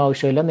പേരിൻ്റെ ഒന്നും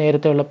ആവശ്യമില്ല,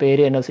 നേരത്തെ ഉള്ള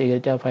പേര് തന്നെ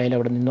സ്വീകരിച്ച് ആ ഫയൽ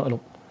അവിടെ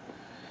നിന്നോളും.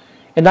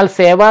 എന്നാൽ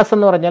സേവാസ്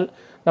എന്ന് പറഞ്ഞാൽ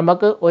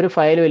നമുക്ക് ഒരു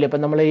ഫയലും ഇല്ല.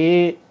 ഇപ്പം നമ്മൾ ഈ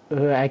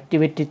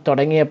ആക്ടിവിറ്റി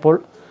തുടങ്ങിയപ്പോൾ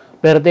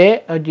വെറുതെ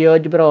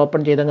ജിയോജിബ്ര ഓപ്പൺ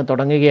ചെയ്തങ്ങ്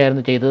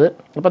തുടങ്ങുകയായിരുന്നു ചെയ്തത്.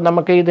 അപ്പം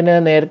നമുക്ക് ഇതിന്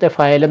നേരത്തെ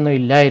ഫയലൊന്നും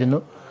ഇല്ലായിരുന്നു.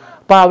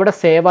 അപ്പോൾ അവിടെ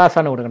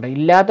സേവാസാണ് കൊടുക്കേണ്ടത്.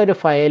 ഇല്ലാത്തൊരു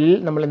ഫയലിൽ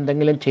നമ്മൾ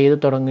എന്തെങ്കിലും ചെയ്ത്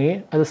തുടങ്ങുകയും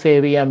അത്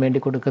സേവ് ചെയ്യാൻ വേണ്ടി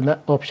കൊടുക്കുന്ന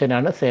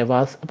ഓപ്ഷനാണ്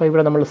സേവാസ്. അപ്പോൾ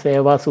ഇവിടെ നമ്മൾ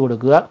സേവാസ്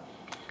കൊടുക്കുക.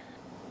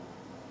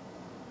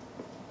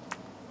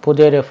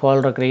 പുതിയൊരു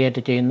ഫോൾഡർ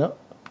ക്രിയേറ്റ് ചെയ്യുന്നു.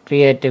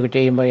 ക്രിയേറ്റ്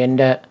ചെയ്യുമ്പോൾ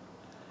എൻ്റെ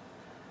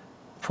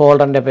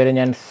ഫോൾഡറിൻ്റെ പേര്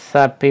ഞാൻ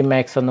സാപ്പി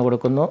മാക്സ് എന്ന്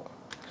കൊടുക്കുന്നു.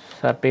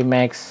 സാപ്പി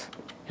മാക്സ്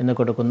എന്ന്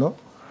കൊടുക്കുന്നു.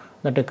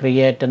 എന്നിട്ട്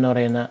ക്രിയേറ്റ് എന്ന്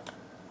പറയുന്ന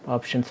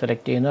ഓപ്ഷൻ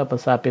സെലക്ട് ചെയ്യുന്നു. അപ്പോൾ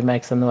സാപ്പി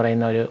മാക്സ് എന്ന്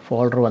പറയുന്ന ഒരു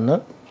ഫോൾഡർ വന്നു.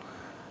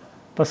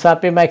 അപ്പോൾ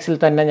സാപ്പി മാക്സിൽ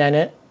തന്നെ ഞാൻ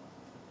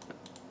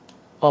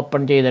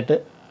ഓപ്പൺ ചെയ്തിട്ട്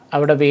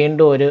അവിടെ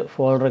വീണ്ടും ഒരു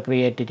ഫോൾഡർ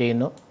ക്രിയേറ്റ്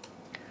ചെയ്യുന്നു.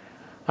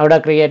 അവിടെ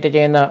ക്രിയേറ്റ്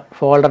ചെയ്യുന്ന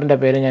ഫോൾഡറിൻ്റെ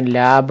പേര് ഞാൻ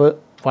ലാബ്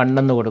 1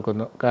 എന്ന്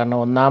കൊടുക്കുന്നു. കാരണം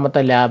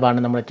ഒന്നാമത്തെ ലാബാണ്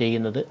നമ്മൾ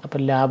ചെയ്യുന്നത്. അപ്പം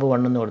ലാബ്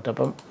 1 എന്ന് കൊടുത്തു.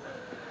 അപ്പം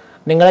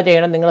നിങ്ങൾ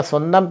ചെയ്യണം, നിങ്ങളുടെ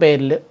സ്വന്തം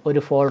പേരിൽ ഒരു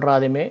ഫോൾഡർ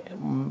ആദ്യമേ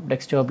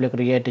ഡെസ്ക്ടോപ്പിൽ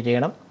ക്രിയേറ്റ്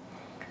ചെയ്യണം.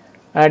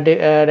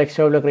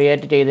 ഡെസ്ക്ടോപ്പിൽ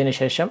ക്രിയേറ്റ് ചെയ്തതിന്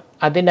ശേഷം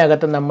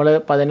അതിനകത്ത് നമ്മൾ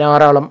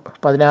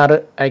 16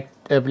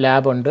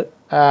 ലാബുണ്ട്.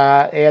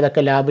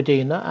 ഏതൊക്കെ ലാബ്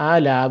ചെയ്യുന്ന ആ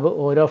ലാബ്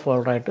ഓരോ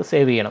ഫോൾഡറായിട്ട്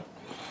സേവ് ചെയ്യണം.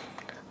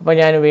 അപ്പോൾ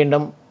ഞാൻ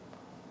വീണ്ടും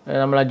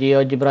നമ്മളെ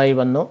ജിയോജിബ്രയിൽ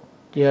വന്നു.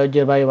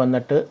 ജിയോജിബ്രയിൽ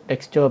വന്നിട്ട്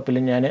ഡെസ്ക്ടോപ്പിൽ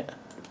ഞാൻ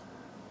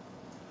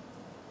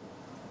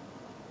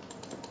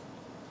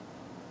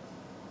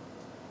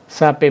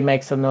സാപ്പി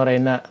മാക്സ് എന്ന്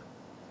പറയുന്ന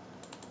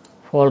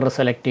ഫോൾഡർ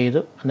സെലക്ട്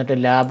ചെയ്തു. എന്നിട്ട്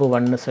ലാബ്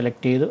 1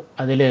 സെലക്ട് ചെയ്തു.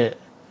 അതിൽ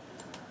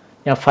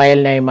ഞാൻ ഫയൽ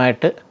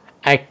നെയിമായിട്ട്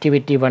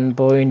ആക്ടിവിറ്റി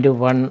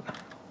 1.1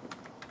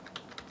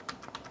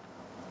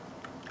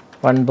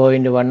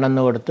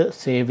 എന്ന് കൊടുത്ത്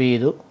സേവ്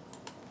ചെയ്തു.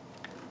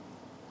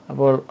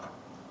 അപ്പോൾ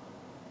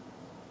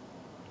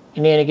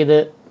ഇനി എനിക്കിത്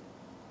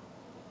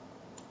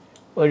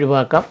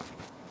ഒഴിവാക്കാം.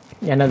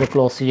 ഞാനത്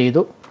ക്ലോസ്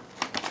ചെയ്തു.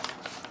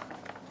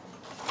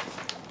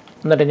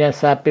 എന്നിട്ട് ഞാൻ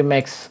സാപ്പി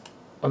മാക്സ്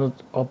ഒന്ന്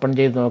ഓപ്പൺ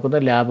ചെയ്ത് നോക്കുന്നു.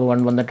 ലാബ്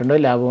 1 വന്നിട്ടുണ്ട്.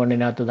 ലാബ്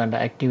 1-നകത്ത് തണ്ട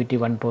ആക്ടിവിറ്റി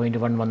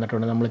 1.1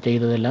 വന്നിട്ടുണ്ട്. നമ്മൾ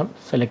ചെയ്തതെല്ലാം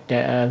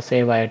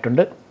സേവ്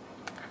ആയിട്ടുണ്ട്.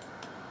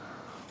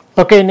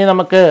 ഓക്കെ, ഇനി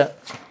നമുക്ക്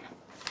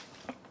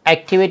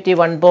ആക്ടിവിറ്റി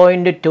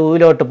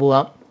 1.2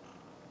 പോവാം.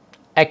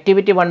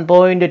 ആക്ടിവിറ്റി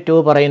 1.2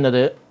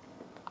 പറയുന്നത്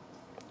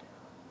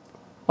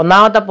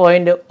ഒന്നാമത്തെ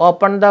point,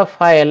 open the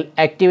file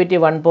activity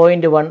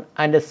 1.1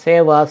 and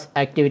save as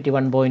activity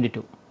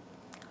 1.2.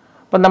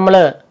 അപ്പം നമ്മൾ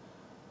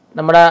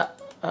നമ്മുടെ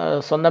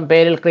സ്വന്തം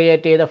പേരിൽ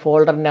ക്രിയേറ്റ് ചെയ്ത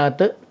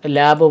ഫോൾഡറിനകത്ത്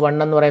ലാബ് 1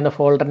 എന്ന് പറയുന്ന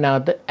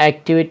ഫോൾഡറിനകത്ത്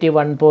ആക്ടിവിറ്റി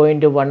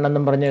 1.1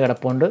 എന്നും പറഞ്ഞ്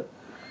കിടപ്പുണ്ട്.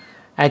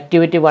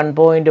 ആക്ടിവിറ്റി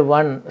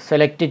 1.1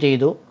 സെലക്ട്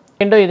ചെയ്തു.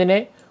 വീണ്ടും ഇതിന്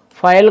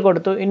ഫയൽ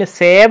കൊടുത്തു. ഇനി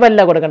സേവ്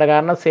അല്ല കൊടുക്കേണ്ടത്.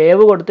 കാരണം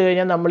സേവ് കൊടുത്തു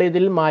കഴിഞ്ഞാൽ നമ്മൾ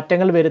ഇതിൽ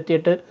മാറ്റങ്ങൾ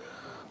വരുത്തിയിട്ട്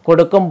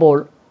കൊടുക്കുമ്പോൾ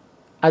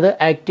അത്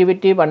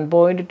ആക്ടിവിറ്റി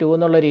 1.2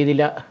 എന്നുള്ള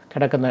രീതിയിലാണ്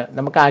കിടക്കുന്നത്.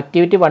 നമുക്ക്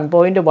ആക്ടിവിറ്റി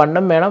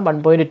 1.1 വേണം,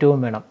 1.2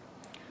 വേണം.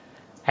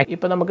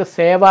 ഇപ്പം നമുക്ക്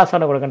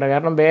സേവാസാണ് കൊടുക്കേണ്ടത്.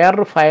 കാരണം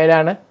വേറൊരു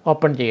ഫയലാണ്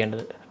ഓപ്പൺ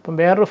ചെയ്യേണ്ടത്. അപ്പം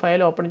വേറൊരു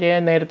ഫയൽ ഓപ്പൺ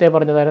ചെയ്യാൻ നേരത്തെ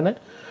പറഞ്ഞതായിരുന്നു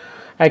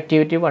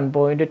ആക്ടിവിറ്റി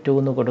 1.2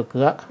 എന്ന്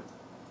കൊടുക്കുക.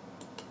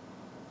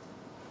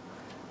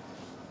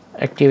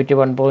 ആക്ടിവിറ്റി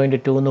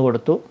 1.2 എന്ന്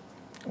കൊടുത്തു.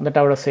 എന്നിട്ട്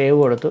അവിടെ സേവ്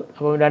കൊടുത്തു.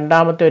 അപ്പം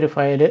രണ്ടാമത്തെ ഒരു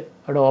ഫയൽ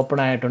അവിടെ ഓപ്പൺ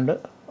ആയിട്ടുണ്ട്.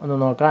 ഒന്ന്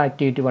നോക്കാം.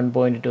 ആക്ടിവിറ്റി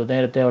 1.2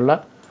 നേരത്തെ ഉള്ള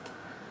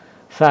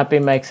സാപ്പി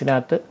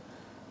മാക്സിനകത്ത്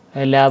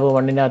ലാബ്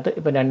 1-നകത്ത്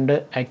ഇപ്പം 2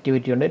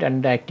 ആക്ടിവിറ്റി ഉണ്ട്.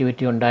 2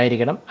 ആക്ടിവിറ്റി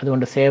ഉണ്ടായിരിക്കണം.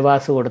 അതുകൊണ്ട്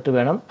സേവാസ് കൊടുത്ത്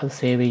വേണം അത്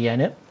സേവ്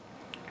ചെയ്യാൻ.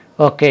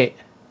 ഓക്കെ,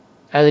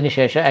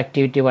 അതിനുശേഷം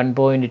ആക്ടിവിറ്റി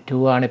 1.2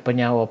 ആണ് ഇപ്പം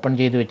ഞാൻ ഓപ്പൺ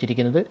ചെയ്ത്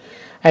വെച്ചിരിക്കുന്നത്.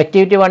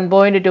 ആക്ടിവിറ്റി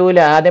 1.2-ൽ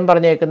ആദ്യം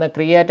പറഞ്ഞേക്കുന്ന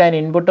create an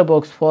input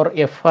box four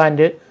F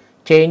and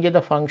change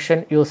the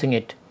function using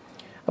it.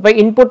 അപ്പോൾ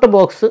ഇൻപുട്ട്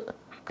ബോക്സ്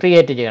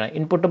ക്രിയേറ്റ് ചെയ്യണം.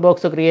 ഇൻപുട്ട്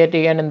ബോക്സ് ക്രിയേറ്റ്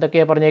ചെയ്യാൻ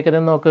എന്തൊക്കെയാണ്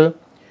പറഞ്ഞേക്കുന്നത് നോക്ക്.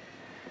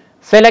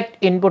 Select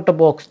input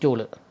box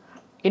tool.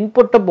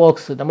 Input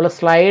box നമ്മൾ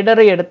സ്ലൈഡർ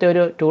എടുത്ത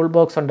ഒരു ടൂൾ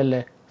ബോക്സ് ഉണ്ടല്ലേ,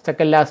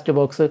 സെക്കൻഡ് ലാസ്റ്റ്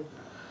ബോക്സ്,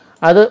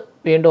 അത്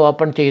വീണ്ടും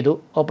ഓപ്പൺ ചെയ്തു.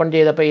 ഓപ്പൺ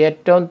ചെയ്തപ്പോൾ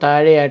ഏറ്റവും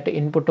താഴെയായിട്ട്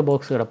ഇൻപുട്ട്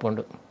ബോക്സ്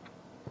കിടപ്പുണ്ട്.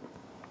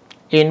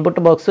 ഈ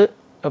ഇൻപുട്ട് ബോക്സ്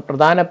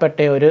പ്രധാനപ്പെട്ട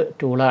ഒരു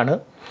ടൂളാണ്.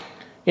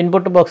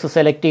 ഇൻപുട്ട് ബോക്സ്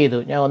സെലക്ട്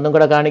ചെയ്തു. ഞാൻ ഒന്നും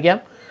കൂടെ കാണിക്കാം.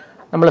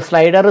 നമ്മൾ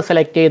സ്ലൈഡർ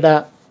സെലക്ട് ചെയ്ത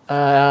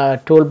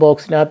ടൂൾ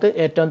ബോക്സിനകത്ത്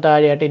ഏറ്റവും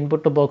താഴെയായിട്ട്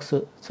ഇൻപുട്ട് ബോക്സ്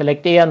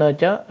സെലക്ട് ചെയ്യാന്ന്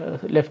വെച്ചാൽ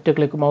ലെഫ്റ്റ്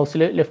ക്ലിക്ക്,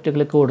 മൗസിൽ ലെഫ്റ്റ്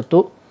ക്ലിക്ക് കൊടുത്തു.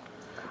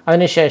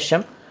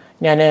 അതിനുശേഷം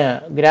ഞാൻ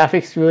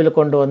ഗ്രാഫിക്സ് വ്യൂവിൽ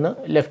കൊണ്ടുവന്ന്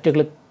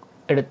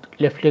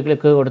ലെഫ്റ്റ്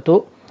ക്ലിക്ക് കൊടുത്തു.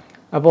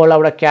 അപ്പോൾ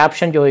അവിടെ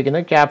ക്യാപ്ഷൻ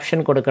ചോദിക്കുന്നു. ക്യാപ്ഷൻ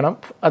കൊടുക്കണം.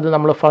 അത്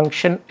നമ്മൾ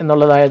ഫംഗ്ഷൻ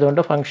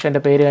എന്നുള്ളതായതുകൊണ്ട്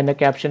ഫംഗ്ഷൻ്റെ പേര് തന്നെ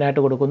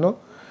ക്യാപ്ഷനായിട്ട് കൊടുക്കുന്നു.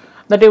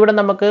 എന്നിട്ട് ഇവിടെ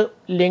നമുക്ക്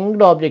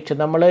ലിങ്ക്ഡ് ഓബ്ജക്റ്റ്,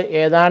 നമ്മൾ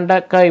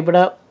ഏതാണ്ടൊക്കെ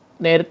ഇവിടെ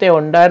നേരത്തെ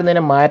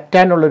ഉണ്ടായിരുന്നതിനെ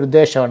മാറ്റാനുള്ളൊരു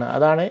ഉദ്ദേശമാണ്.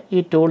 അതാണ് ഈ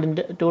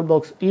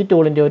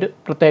ടൂളിൻ്റെ ഒരു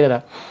പ്രത്യേകത.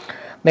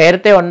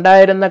 നേരത്തെ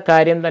ഉണ്ടായിരുന്ന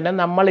കാര്യം തന്നെ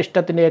നമ്മൾ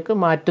ഇഷ്ടത്തിലേക്ക്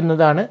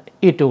മാറ്റുന്നതാണ്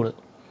ഈ ടൂള്.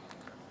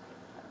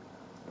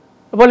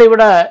 അപ്പോൾ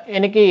ഇവിടെ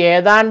എനിക്ക്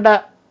ഏതാണ്ട്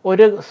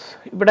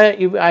ഇവിടെ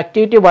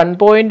ആക്ടിവിറ്റി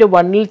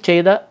 1.1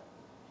 ചെയ്ത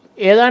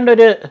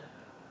ഏതാണ്ടൊരു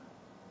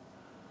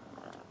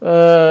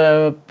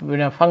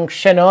പിന്നെ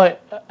ഫങ്ഷനോ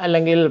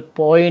അല്ലെങ്കിൽ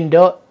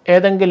പോയിൻ്റോ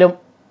ഏതെങ്കിലും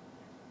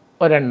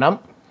ഒരെണ്ണം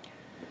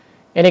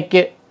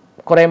എനിക്ക്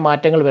കുറേ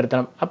മാറ്റങ്ങൾ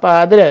വരുത്തണം. അപ്പോൾ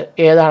അതിൽ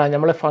ഏതാണ്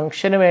നമ്മൾ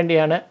ഫങ്ഷന്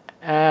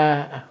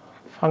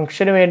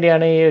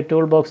വേണ്ടിയാണ് ഈ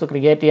ടൂൾ ബോക്സ്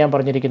ക്രിയേറ്റ് ചെയ്യാൻ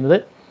പറഞ്ഞിരിക്കുന്നത്.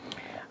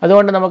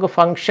 അതുകൊണ്ട് നമുക്ക്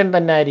ഫങ്ഷൻ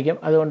തന്നെ ആയിരിക്കും.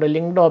 അതുകൊണ്ട്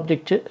ലിങ്ക്ഡ്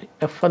ഓബ്ജക്റ്റ്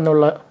എഫ്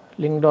എന്നുള്ള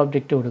ലിങ്ക്ഡ്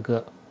ഓബ്ജക്റ്റ് കൊടുക്കുക.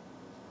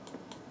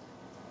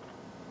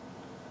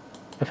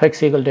 fx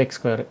 =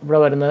 x². ഇവിടെ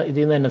വരുന്നത്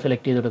ഇതിൽ നിന്ന് തന്നെ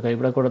സെലക്ട് ചെയ്ത് കൊടുക്കുക.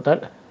 ഇവിടെ കൊടുത്താൽ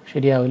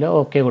ശരിയാവില്ല.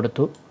 ഓക്കെ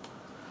കൊടുത്തു.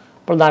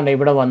 അപ്പോൾ ദാണ്ട്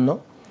ഇവിടെ വന്നു.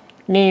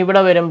 ഇനി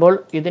ഇവിടെ വരുമ്പോൾ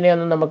ഇതിനെ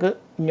ഒന്ന് നമുക്ക്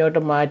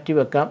ഇങ്ങോട്ട് മാറ്റി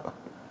വെക്കാം.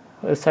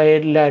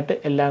 സൈഡിലായിട്ട്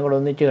എല്ലാം കൂടെ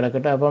ഒന്നിച്ച്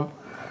കിടക്കട്ടെ. അപ്പം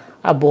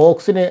ആ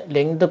ബോക്സിന്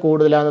ലെങ്ത്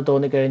കൂടുതലാണെന്ന്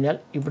തോന്നിക്കഴിഞ്ഞാൽ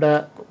ഇവിടെ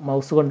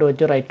മൗസ് കൊണ്ട്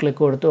വെച്ച് റൈറ്റ്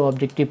ക്ലിക്ക് കൊടുത്തു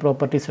ഒബ്ജക്റ്റീവ്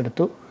പ്രോപ്പർട്ടീസ്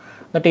എടുത്തു.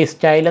 എന്നിട്ട് ഈ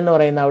സ്റ്റൈൽ എന്ന്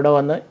പറയുന്ന അവിടെ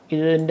വന്ന്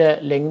ഇതിൻ്റെ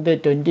ലെങ്ത്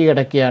 20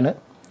 കിടക്കുകയാണ്.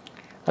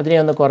 അതിനെ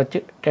ഒന്ന് കുറച്ച്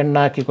 10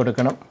 ആക്കി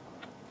കൊടുക്കണം.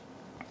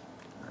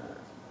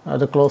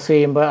 അത് ക്ലോസ്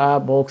ചെയ്യുമ്പോൾ ആ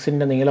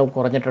ബോക്സിൻ്റെ നീളം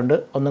കുറഞ്ഞിട്ടുണ്ട്.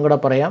 ഒന്നും കൂടെ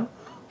പറയാം.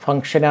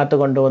 ഫങ്ഷനകത്ത്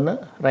കൊണ്ടുവന്ന്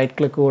റൈറ്റ്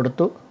ക്ലിക്ക്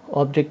കൊടുത്തു,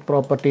 ഒബ്ജക്റ്റ്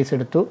പ്രോപ്പർട്ടീസ്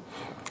എടുത്തു,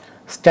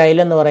 സ്റ്റൈൽ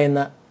എന്ന്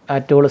പറയുന്ന ആ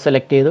ടൂൾ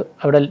സെലക്ട് ചെയ്തു.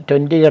 അവിടെ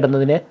 20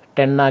 കിടന്നതിനെ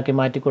 10 ആക്കി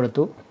മാറ്റി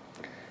കൊടുത്തു.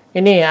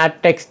 ഇനി ആ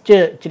ടെക്സ്റ്റ്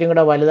ഇച്ചിരി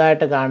കൂടെ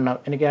വലുതായിട്ട് കാണണം.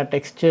 എനിക്ക് ആ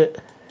ടെക്സ്റ്റ്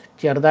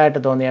ചെറുതായിട്ട്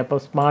തോന്നി. അപ്പോൾ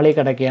സ്മാളിൽ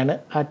കിടക്കുകയാണ്.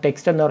 ആ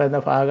ടെക്സ്റ്റ് എന്ന്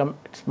പറയുന്ന ഭാഗം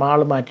സ്മാൾ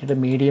മാറ്റിയിട്ട്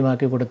മീഡിയം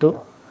ആക്കി കൊടുത്തു.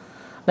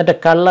 എന്നിട്ട്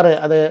കളറ്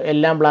അത്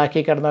എല്ലാം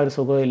ബ്ലാക്കിൽ കിടന്ന ഒരു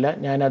സുഖമില്ല.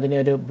 ഞാൻ അതിനെ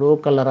ഒരു ബ്ലൂ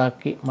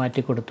കളറാക്കി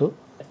മാറ്റി കൊടുത്തു.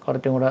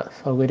 കുറച്ചും കൂടെ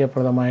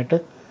സൗകര്യപ്രദമായിട്ട്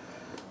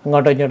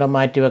അങ്ങോട്ടും ഇങ്ങോട്ടും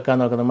മാറ്റി വെക്കാൻ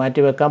നോക്കുന്നു.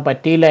 മാറ്റി വെക്കാൻ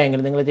പറ്റിയില്ല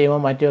എങ്കിൽ, നിങ്ങൾ ചെയ്യുമ്പോൾ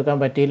മാറ്റി വെക്കാൻ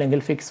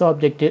പറ്റിയില്ലെങ്കിൽ ഫിക്സ്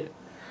ഓബ്ജക്റ്റ്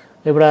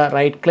ഇവിടെ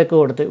റൈറ്റ് ക്ലിക്ക്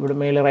കൊടുത്ത് ഇവിടെ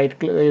മേലെ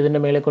ഇതിൻ്റെ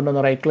മേലെ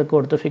കൊണ്ടുവന്ന് റൈറ്റ് ക്ലിക്ക്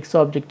കൊടുത്ത് ഫിക്സ്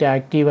ഓബ്ജക്റ്റ്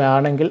ആക്റ്റീവ്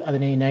ആണെങ്കിൽ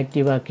അതിനെ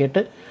ഇനാക്റ്റീവ്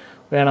ആക്കിയിട്ട്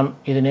വേണം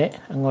ഇതിനെ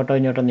അങ്ങോട്ടോ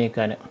ഇങ്ങോട്ടോ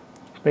നീക്കാൻ.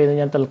 അപ്പോൾ ഇത്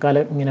ഞാൻ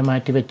തൽക്കാലം ഇങ്ങനെ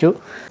മാറ്റി വെച്ചു.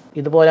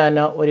 ഇതുപോലെ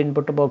തന്നെ ഒരു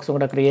ഇൻപുട്ട് ബോക്സും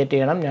കൂടെ ക്രിയേറ്റ്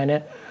ചെയ്യണം. ഞാൻ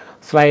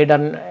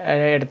സ്ലൈഡർ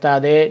എടുത്ത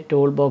അതേ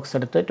ടൂൾ ബോക്സ്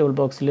എടുത്ത് ടൂൾ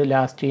ബോക്സിൽ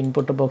ലാസ്റ്റ്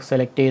ഇൻപുട്ട് ബോക്സ്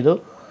സെലക്ട് ചെയ്തു.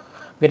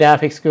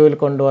 ഗ്രാഫിക്സ് ക്യൂവിൽ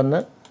കൊണ്ടുവന്ന്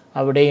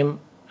അവിടെയും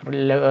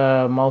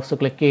മൗസ്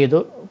ക്ലിക്ക് ചെയ്തു.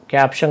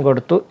 ക്യാപ്ഷൻ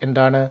കൊടുത്തു.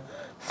 എന്താണ്?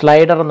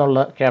 സ്ലൈഡർ എന്നുള്ള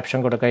ക്യാപ്ഷൻ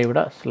കൊടുക്കുക.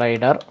 ഇവിടെ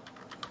സ്ലൈഡർ.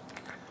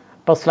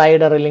 അപ്പോൾ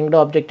സ്ലൈഡർ ലിങ്ക്ഡ്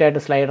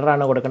ഓബ്ജക്റ്റായിട്ട്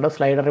സ്ലൈഡറാണ് കൊടുക്കേണ്ടത്.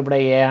 സ്ലൈഡർ ഇവിടെ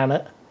എ ആണ്.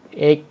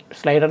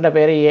 സ്ലൈഡറിൻ്റെ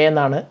പേര് എ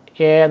എന്നാണ്.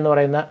 എ എന്ന്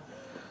പറയുന്ന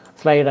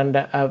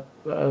സ്ലൈഡറിൻ്റെ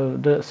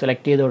ഇത്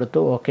സെലക്ട് ചെയ്ത് കൊടുത്തു.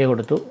 ഓക്കെ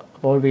കൊടുത്തു.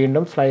 അപ്പോൾ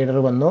വീണ്ടും സ്ലൈഡർ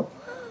വന്നു.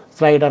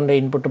 സ്ലൈഡറിൻ്റെ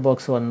ഇൻപുട്ട്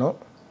ബോക്സ് വന്നു.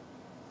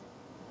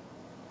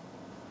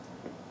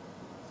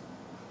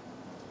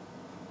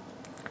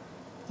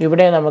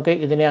 ഇവിടെ നമുക്ക്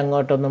ഇതിനെ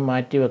അങ്ങോട്ടൊന്നും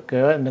മാറ്റി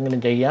വെക്കുക എന്തെങ്കിലും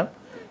ചെയ്യാം.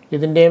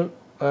 ഇതിൻ്റെയും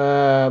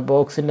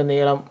ബോക്സിൻ്റെ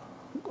നീളം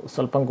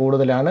സ്വല്പം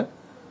കൂടുതലാണ്.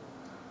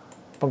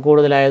 അപ്പം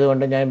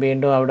കൂടുതലായതുകൊണ്ട് ഞാൻ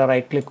വീണ്ടും അവിടെ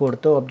റൈറ്റ് ക്ലിക്ക്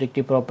കൊടുത്തു.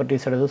 ഒബ്ജക്റ്റീവ്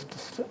പ്രോപ്പർട്ടീസ് എടുത്ത്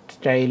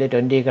സ്റ്റൈൽ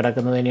 20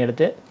 കിടക്കുന്നതിനെ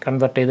എടുത്ത്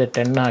കൺവെർട്ട് ചെയ്ത്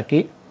 10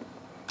 ആക്കി.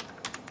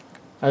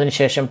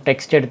 അതിനുശേഷം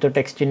ടെക്സ്റ്റ് എടുത്തു.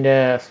 ടെക്സ്റ്റിൻ്റെ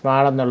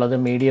സ്മാൾ എന്നുള്ളത്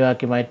മീഡിയം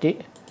ആക്കി മാറ്റി.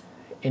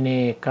 ഇനി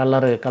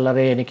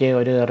കളറ് എനിക്ക്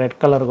ഒരു റെഡ്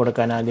കളർ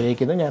കൊടുക്കാൻ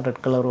ആഗ്രഹിക്കുന്നു. ഞാൻ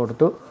റെഡ് കളർ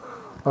കൊടുത്തു.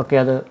 ഓക്കെ,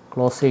 അത്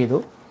ക്ലോസ് ചെയ്തു.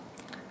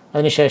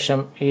 അതിനുശേഷം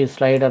ഈ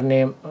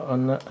സ്ലൈഡറിനെയും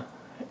ഒന്ന്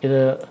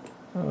ഇത്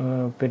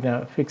പിന്നെ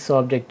ഫിക്സ്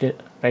ഓബ്ജക്റ്റ്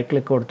റൈറ്റ്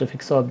ക്ലിക്ക് കൊടുത്ത്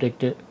ഫിക്സ്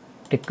ഓബ്ജക്റ്റ്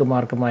ടിക്ക്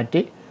മാർക്ക്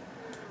മാറ്റി.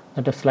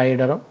 എന്നിട്ട്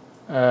സ്ലൈഡറും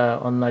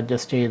ഒന്ന്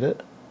അഡ്ജസ്റ്റ് ചെയ്ത്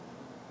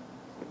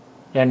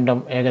രണ്ടും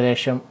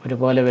ഏകദേശം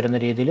ഒരുപോലെ വരുന്ന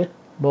രീതിയിൽ,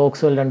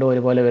 ബോക്സുകൾ രണ്ടും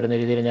ഒരുപോലെ വരുന്ന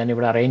രീതിയിൽ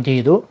ഞാനിവിടെ അറേഞ്ച്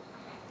ചെയ്തു.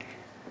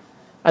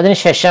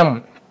 അതിനുശേഷം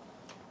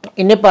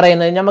ഇനി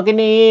പറയുന്നത്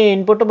നമുക്കിനി ഈ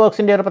ഇൻപുട്ട്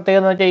ബോക്സിൻ്റെ ഒരു പ്രത്യേകത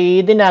എന്ന് വെച്ചാൽ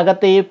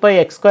ഇതിനകത്ത് ഇപ്പോൾ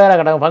x²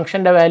 കിടക്കും.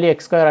 ഫംഗ്ഷൻ്റെ വാല്യൂ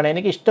x² ആണ്.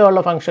 എനിക്ക്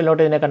ഇഷ്ടമുള്ള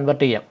ഫംഗ്ഷനിലോട്ട് ഇതിനെ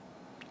കൺവെർട്ട് ചെയ്യാം.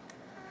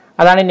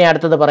 അതാണ് ഇനി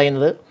അടുത്തത്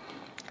പറയുന്നത്.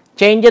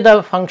 Change the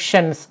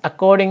functions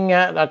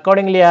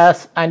accordingly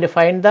as and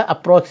find the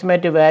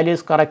approximate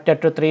values corrected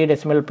to 3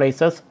 decimal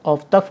places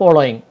of the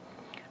following.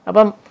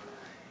 അപ്പം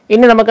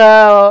ഇനി നമുക്ക്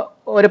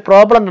ഒരു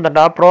പ്രോബ്ലം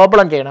തന്നിട്ട് ആ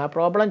പ്രോബ്ലം ചെയ്യണം. ആ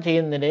പ്രോബ്ലം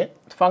ചെയ്യുന്നതിന്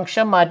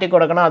ഫംഗ്ഷൻ മാറ്റി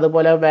കൊടുക്കണം,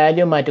 അതുപോലെ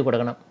വാല്യൂ മാറ്റി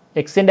കൊടുക്കണം.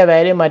 എക്സിൻ്റെ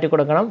വാല്യൂ മാറ്റി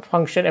കൊടുക്കണം,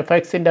 ഫംഗ്ഷൻ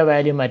fxൻ്റെ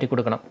വാല്യൂ മാറ്റി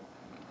കൊടുക്കണം.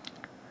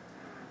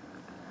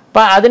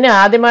 അപ്പോൾ അതിന്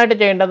ആദ്യമായിട്ട്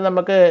ചെയ്യേണ്ടത്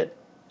നമുക്ക്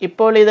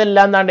ഇപ്പോൾ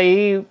ഇതെല്ലാം എന്താണ്ട് ഈ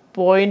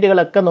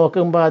പോയിന്റുകളൊക്കെ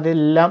നോക്കുമ്പോൾ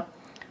അതെല്ലാം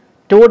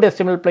 2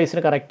 ഡെസിമൽ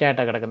പ്ലേസിന്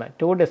കറക്റ്റായിട്ടാണ് കിടക്കുന്നത്.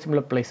 2 ഡെസിമൽ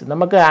പ്ലേസ്.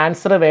 നമുക്ക്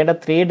ആൻസർ വേണ്ട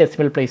 3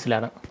 ഡെസിമൽ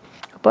പ്ലേസിലാണ്.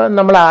 അപ്പോൾ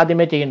നമ്മൾ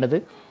ആദ്യമേ ചെയ്യേണ്ടത്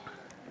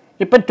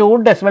ഇപ്പം 2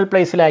 ഡെസിമൽ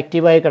പ്ലേസിൽ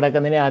ആക്റ്റീവായി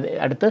കിടക്കുന്നതിന്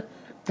അടുത്ത്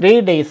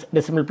 3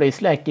 ഡെസിമൽ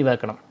പ്ലേസിൽ ആക്റ്റീവ്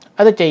ആക്കണം.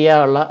 അത്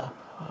ചെയ്യാനുള്ള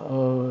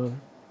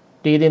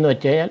രീതി എന്ന്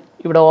വെച്ച് കഴിഞ്ഞാൽ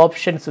ഇവിടെ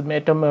ഓപ്ഷൻസ്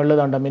ഏറ്റവും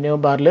മുകളിലുണ്ട്.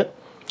 മിനിമം ബാറിൽ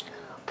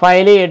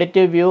file,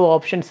 edit, view,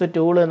 options,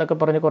 tool എന്നൊക്കെ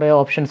പറഞ്ഞ് കുറേ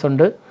ഓപ്ഷൻസ്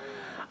ഉണ്ട്.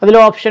 അതിൽ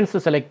ഓപ്ഷൻസ്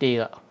സെലക്ട്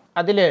ചെയ്യുക.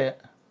 അതിൽ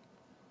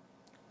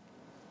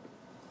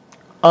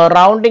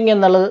റൗണ്ടിങ്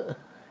എന്നുള്ളത്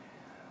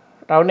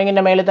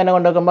റൗണ്ടിങ്ങിൻ്റെ മേളിൽ തന്നെ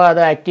കൊണ്ടുവെക്കുമ്പോൾ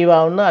അത് ആക്റ്റീവ്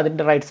ആവുന്നു.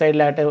 അതിൻ്റെ റൈറ്റ്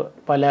സൈഡിലായിട്ട്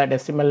പല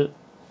ഡെസിമൽ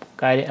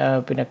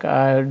പിന്നെ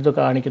ഇത്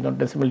കാണിക്കുന്നുണ്ട്,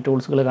 ഡെസിമൽ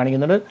ടൂൾസുകൾ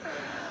കാണിക്കുന്നുണ്ട്.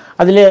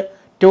 അതിൽ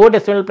 2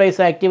 ഡെസിമൽ പ്ലേസ്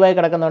ആക്റ്റീവായി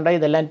കിടക്കുന്നുണ്ട്.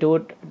 ഇതെല്ലാം 2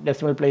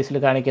 ഡെസിമൽ പ്ലേസിൽ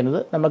കാണിക്കുന്നത്.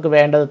 നമുക്ക്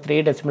വേണ്ടത് 3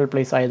 ഡെസിമൽ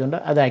പ്ലേസ് ആയതുകൊണ്ട്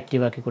അത്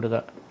ആക്റ്റീവാക്കി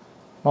കൊടുക്കുക.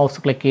 മൗസ്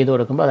ക്ലിക്ക് ചെയ്ത്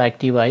കൊടുക്കുമ്പോൾ അത്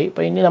ആക്റ്റീവായി.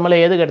 അപ്പോൾ ഇനി നമ്മൾ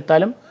ഏത്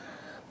എടുത്താലും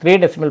 3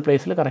 ഡെസിമൽ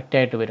പ്ലേസിൽ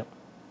കറക്റ്റായിട്ട് വരും.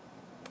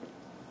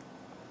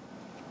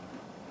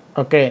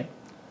 ഓക്കെ,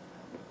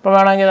 ഇപ്പോൾ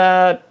വേണമെങ്കിൽ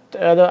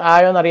അത്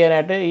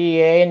ആയോന്നറിയാനായിട്ട് ഈ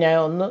എ ഞാൻ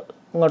ഒന്ന്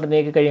ഇങ്ങോട്ട്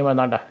നീക്കി കഴിയുമ്പോൾ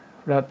എന്താണ്ട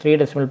ഇവിടെ 3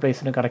 ഡെസിമൽ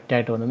പ്ലേസിന്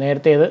കറക്റ്റായിട്ട് വന്നു.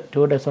 നേരത്തെ ഇത്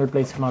 2 ഡെസിമൽ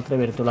പ്ലേസിൽ മാത്രമേ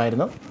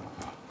വരത്തുള്ളായിരുന്നു.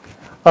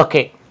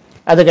 ഓക്കെ,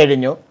 അത്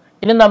കഴിഞ്ഞു.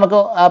 ഇനി നമുക്ക്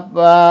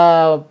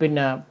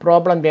പിന്നെ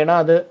പ്രോബ്ലം ചെയ്യണം.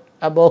 അത്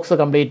ആ ബോക്സ്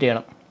കംപ്ലീറ്റ്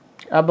ചെയ്യണം.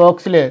 ആ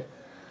ബോക്സിൽ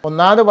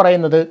ഒന്നാമത്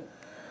പറയുന്നത്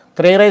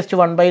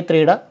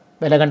 3⁻⁴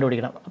 വില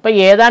കണ്ടുപിടിക്കണം. അപ്പോൾ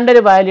ഏതാണ്ട്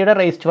ഒരു വാല്യൂയുടെ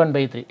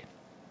 ⁻⁴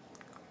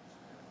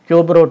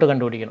 ക്യൂബ് റൂട്ട്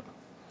കണ്ടുപിടിക്കണം.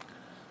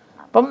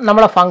 അപ്പം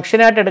നമ്മളെ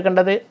ഫംഗ്ഷനായിട്ട്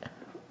എടുക്കേണ്ടത്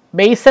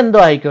ബേസ് എന്തോ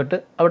ആയിക്കോട്ടെ,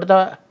 അവിടുത്തെ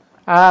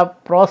ആ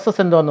പ്രോസസ്സ്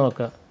എന്തോന്ന്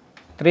നോക്കുക.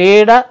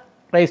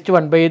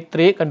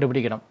 3⁻⁴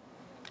 കണ്ടുപിടിക്കണം.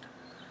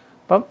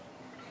 അപ്പം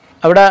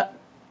അവിടെ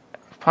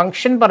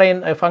ഫംഗ്ഷൻ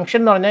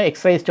എന്ന് പറഞ്ഞാൽ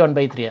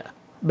x⁻⁴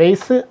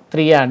 ബേസ്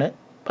 3 ആണ്.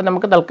 അപ്പം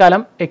നമുക്ക്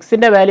തൽക്കാലം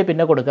എക്സിൻ്റെ വാല്യൂ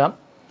പിന്നെ കൊടുക്കാം.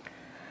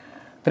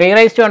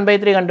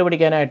 3⁻⁴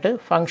 കണ്ടുപിടിക്കാനായിട്ട്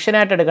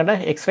ഫംഗ്ഷനായിട്ട് എടുക്കേണ്ട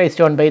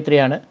x⁻⁴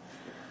 ആണ്.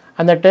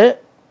 എന്നിട്ട്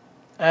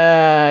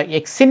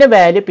എക്സിൻ്റെ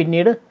വാല്യൂ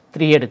പിന്നീട്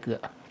 3 എടുക്കുക.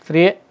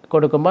 3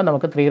 കൊടുക്കുമ്പോൾ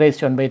നമുക്ക്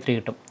 3⁻⁴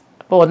 കിട്ടും.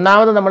 അപ്പോൾ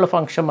ഒന്നാമത് നമ്മൾ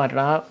ഫംഗ്ഷൻ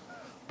മാറ്റണം. ആ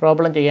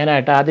പ്രോബ്ലം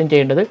ചെയ്യാനായിട്ട് ആദ്യം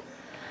ചെയ്യേണ്ടത്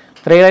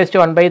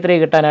 3⁻⁴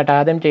 കിട്ടാനായിട്ട്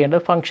ആദ്യം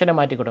ചെയ്യേണ്ടത് ഫംഗ്ഷനെ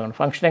മാറ്റി കൊടുക്കണം.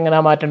 ഫംഗ്ഷൻ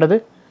എങ്ങനെയാണ് മാറ്റേണ്ടത്?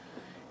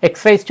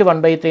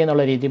 x⁻⁴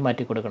 എന്നുള്ള രീതിയിൽ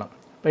മാറ്റി കൊടുക്കണം.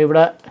 അപ്പോൾ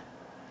ഇവിടെ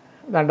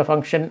വേണ്ട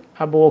ഫംഗ്ഷൻ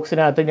ആ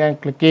ബോക്സിനകത്ത് ഞാൻ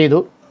ക്ലിക്ക് ചെയ്തു.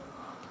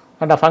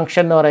 വേണ്ട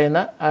ഫംഗ്ഷൻ എന്ന് പറയുന്ന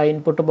ആ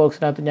ഇൻപുട്ട്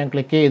ബോക്സിനകത്ത് ഞാൻ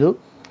ക്ലിക്ക് ചെയ്തു.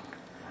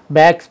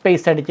 ബാക്ക്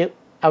സ്പേസ് അടിച്ച്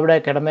അവിടെ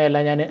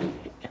കിടന്നതെല്ലാം ഞാൻ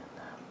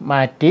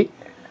മാറ്റി.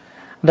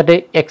 എന്നിട്ട്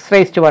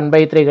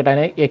x⁻⁴ കിട്ടാൻ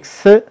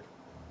എക്സ്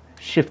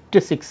ഷിഫ്റ്റ്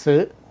 6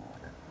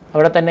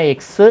 അവിടെ തന്നെ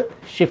എക്സ്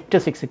ഷിഫ്റ്റ്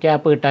 6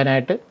 ക്യാപ്പ്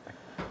കിട്ടാനായിട്ട്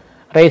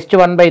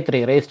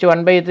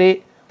 ⁻⁴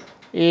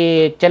 ഈ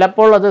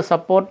ചിലപ്പോൾ അത്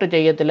സപ്പോർട്ട്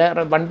ചെയ്യത്തില്ല.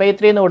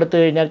 1/3 എന്ന് കൊടുത്തു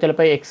കഴിഞ്ഞാൽ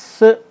ചിലപ്പോൾ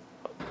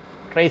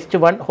x⁻⁴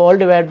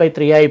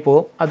 ആയി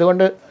പോകും.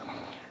 അതുകൊണ്ട്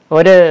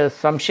ഒരു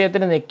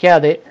സംശയത്തിന്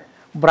നിൽക്കാതെ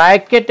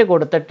ബ്രാക്കറ്റ്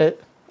കൊടുത്തിട്ട്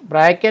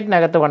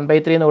ബ്രാക്കറ്റിനകത്ത്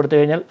 1/3 എന്ന് കൊടുത്തു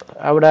കഴിഞ്ഞാൽ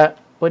അവിടെ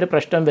ഒരു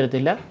പ്രശ്നം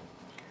വരത്തില്ല.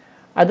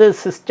 അത്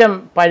സിസ്റ്റം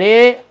പഴയ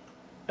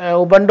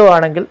ഉബണ്ടു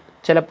ആണെങ്കിൽ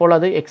ചിലപ്പോൾ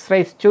അത് x⁻⁴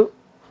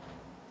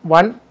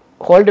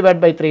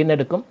 എന്ന്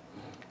എടുക്കും.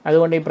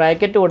 അതുകൊണ്ട് ഈ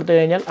ബ്രാക്കറ്റ് കൊടുത്തു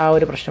കഴിഞ്ഞാൽ ആ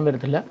ഒരു പ്രശ്നം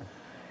വരത്തില്ല.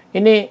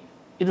 ഇനി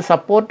ഇത്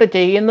സപ്പോർട്ട്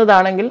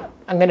ചെയ്യുന്നതാണെങ്കിൽ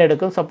അങ്ങനെ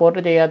എടുക്കും, സപ്പോർട്ട്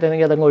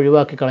ചെയ്യാത്തതെങ്കിൽ അതങ്ങ്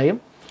ഒഴിവാക്കി കളയും.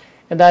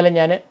 എന്തായാലും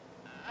ഞാൻ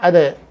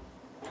അത്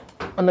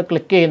ഒന്ന്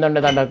ക്ലിക്ക് ചെയ്യുന്നുണ്ട്.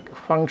 ഏതാണ്ട്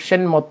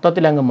ഫംഗ്ഷൻ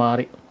മൊത്തത്തിൽ അങ്ങ്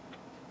മാറി.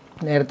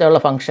 നേരത്തെ ഉള്ള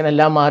ഫംഗ്ഷൻ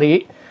എല്ലാം മാറി.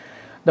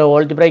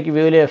 ഓൾജിബ്രൈക്ക്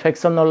വ്യൂവിൽ എഫ്(x)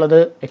 എന്നുള്ളത്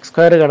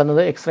x²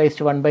 കിടന്നത്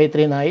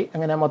x⁻⁴ എന്നായി.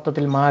 അങ്ങനെ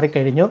മൊത്തത്തിൽ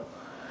മാറിക്കഴിഞ്ഞു.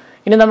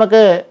 ഇനി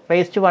നമുക്ക്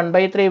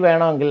 ⁻⁴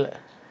 വേണമെങ്കിൽ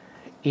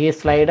ഈ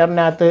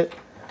സ്ലൈഡറിനകത്ത്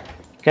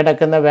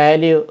കിടക്കുന്ന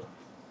വാല്യൂ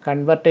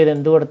കൺവെർട്ട് ചെയ്ത്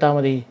എന്ത് കൊടുത്താൽ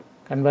മതി?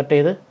 കൺവെർട്ട്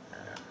ചെയ്ത്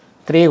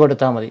 3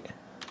 കൊടുത്താൽ മതി.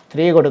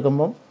 3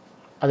 കൊടുക്കുമ്പം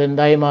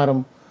അതെന്തായി മാറും?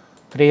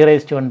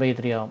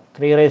 3⁻⁴ ആവും.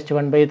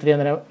 3⁻⁴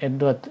 അന്നേരം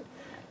എന്തുവാ?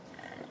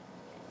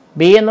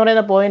 ബി എന്ന്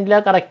പറയുന്ന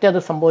പോയിന്റിലാണ് കറക്റ്റ് അത്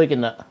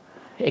സംഭവിക്കുന്നത്.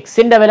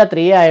 എക്സിൻ്റെ വില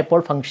 3 ആയപ്പോൾ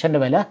ഫംഗ്ഷൻ്റെ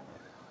വില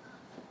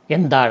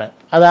എന്താണ്?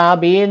 അത് ആ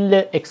ബിയിൽ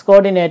എക്സ്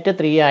കോർഡിനേറ്റ്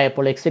 3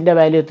 ആയപ്പോൾ എക്സിൻ്റെ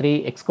വാല്യൂ 3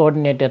 എക്സ്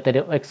കോർഡിനേറ്റ്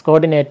തരും. എക്സ്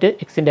കോർഡിനേറ്റ്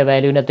എക്സിൻ്റെ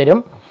വാല്യൂവിനെ തരും.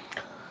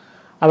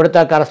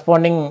 അവിടുത്തെ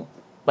കറസ്പോണ്ടിങ്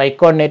വൈ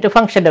കോർഡിനേറ്റ്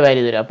ഫംഗ്ഷൻ്റെ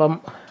വാല്യൂ തരും. അപ്പം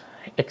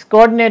എക്സ്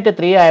കോർഡിനേറ്റ്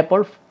 3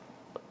 ആയപ്പോൾ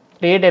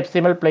 3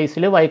 ഡെസിമൽ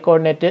പ്ലേസിൽ വൈ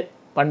കോർഡിനേറ്റ്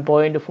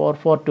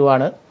 1.442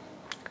 ആണ്.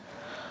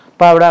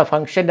 അപ്പോൾ അവിടെ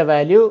ഫംഗ്ഷൻ്റെ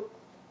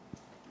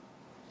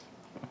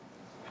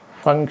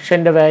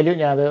വാല്യൂ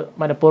ഞാൻ അത്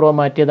മനഃപൂർവ്വം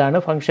മാറ്റിയതാണ്.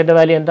 ഫംഗ്ഷൻ്റെ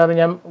വാല്യൂ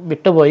എന്താണെന്ന് ഞാൻ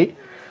വിട്ടുപോയി.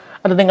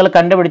 അത് നിങ്ങൾ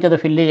കണ്ടുപിടിച്ചത്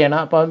ഫില്ല് ചെയ്യണം.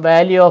 അപ്പോൾ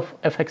വാല്യൂ ഓഫ്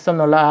എഫ്(x)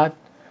 എന്നുള്ള ആ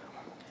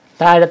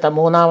താഴത്തെ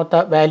മൂന്നാമത്തെ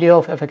വാല്യൂ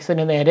ഓഫ്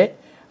എഫ്(x)ന് നേരെ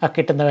ആ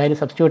കിട്ടുന്ന വാല്യൂ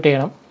സബ്സ്റ്റിറ്റ്യൂട്ട്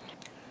ചെയ്യണം.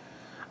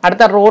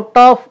 അടുത്ത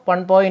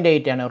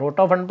 √1.8 ആണ്.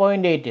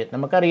 √1.8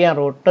 നമുക്കറിയാം.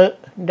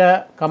 റൂട്ടിൻ്റെ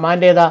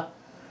കമാൻഡ് ഏതാ?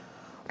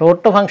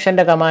 റൂട്ട്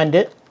ഫംഗ്ഷൻ്റെ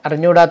കമാൻഡ്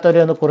അറിഞ്ഞുകൂടാത്തവർ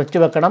ഒന്ന് കുറിച്ച്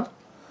വെക്കണം.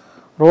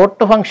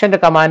 റൂട്ട് ഫംഗ്ഷൻ്റെ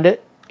കമാൻഡ്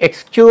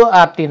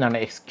XQRT എന്നാണ്.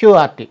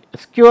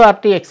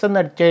 XQRT x എന്ന്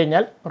അടിച്ചു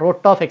കഴിഞ്ഞാൽ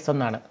 √(x)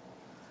 എന്നാണ്.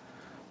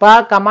 അപ്പോൾ ആ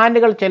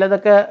കമാൻഡുകൾ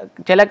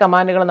ചില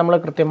കമാൻഡുകൾ നമ്മൾ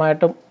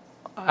കൃത്യമായിട്ടും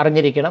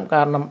അറിഞ്ഞിരിക്കണം.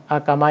 കാരണം ആ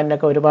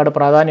കമാൻഡിനൊക്കെ ഒരുപാട്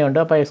പ്രാധാന്യമുണ്ട്.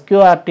 അപ്പോൾ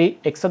XQRT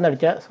x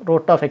എന്നടിച്ചാൽ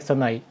 √(x)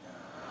 എന്നായി.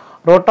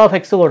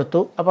 √(x)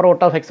 കൊടുത്തു. അപ്പോൾ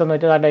 √(x) എന്ന്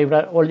വെച്ചാൽ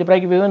ഇവിടെ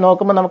ഓൾജിബ്രൈക്ക് വ്യൂ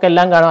നോക്കുമ്പോൾ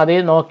നമുക്കെല്ലാം കാണാം. അത്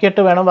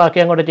നോക്കിയിട്ട് വേണം ബാക്കി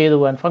അങ്ങോട്ട് ചെയ്തു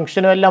പോകാൻ.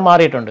 ഫംഗ്ഷനും എല്ലാം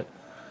മാറിയിട്ടുണ്ട്,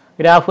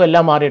 ഗ്രാഫും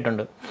എല്ലാം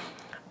മാറിയിട്ടുണ്ട്.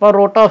 അപ്പോൾ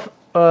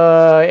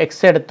 √(x)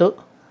 എടുത്തു.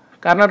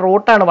 കാരണം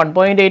റൂട്ടാണ്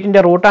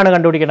 1.8ൻ്റെ റൂട്ടാണ്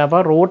കണ്ടുപിടിക്കുന്നത്.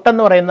 അപ്പോൾ റൂട്ട്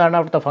എന്ന് പറയുന്നതാണ്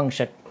അവിടുത്തെ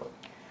ഫംഗ്ഷൻ.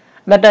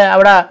 എന്നിട്ട്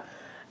അവിടെ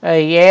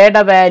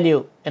എയുടെ വാല്യൂ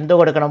എന്ത്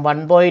കൊടുക്കണം?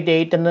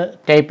 1.8 എന്ന്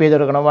ടൈപ്പ് ചെയ്ത്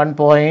കൊടുക്കണം.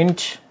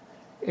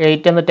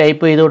 1.8 എന്ന്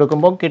ടൈപ്പ് ചെയ്ത്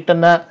കൊടുക്കുമ്പോൾ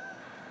കിട്ടുന്ന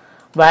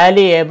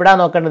വാല്യൂ എവിടെ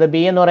നോക്കേണ്ടത്?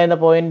 ബി എന്ന് പറയുന്ന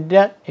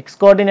പോയിന്റ് എക്സ്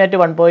കോർഡിനേറ്റ്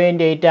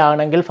 1.8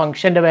 ആണെങ്കിൽ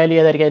ഫംഗ്ഷൻ്റെ വാല്യൂ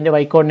ഏതായിരിക്കും? അതിൻ്റെ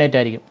വൈ കോർഡിനേറ്റ്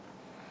ആയിരിക്കും.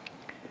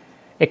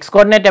 എക്സ്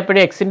കോർഡിനേറ്റ്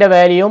എപ്പോഴും എക്സിൻ്റെ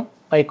വാല്യൂവും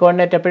വൈ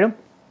കോർഡിനേറ്റ് എപ്പോഴും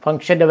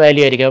ഫംഗ്ഷൻ്റെ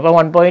വാല്യൂ ആയിരിക്കും. അപ്പോൾ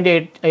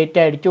 1.8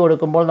 അടിച്ചു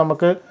കൊടുക്കുമ്പോൾ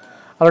നമുക്ക്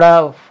അവിടെ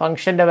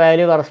ഫംഗ്ഷൻ്റെ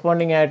വാല്യൂ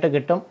കറസ്പോണ്ടിങ് ആയിട്ട്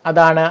കിട്ടും.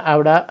 അതാണ്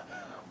അവിടെ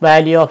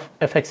വാല്യൂ ഓഫ്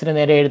എഫ് എക്സിന്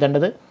നേരെ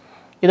എഴുതേണ്ടത്.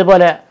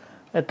 ഇതുപോലെ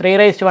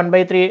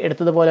 3/1/3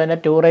 എടുത്തതുപോലെ തന്നെ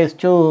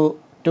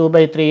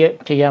 2/2/3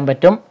 ചെയ്യാൻ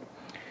പറ്റും.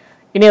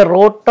 ഇനി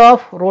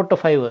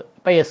 √5.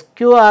 ഇപ്പോൾ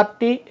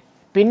SQRT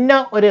പിന്നെ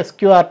ഒരു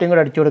SQRTയും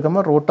കൂടെ അടിച്ചു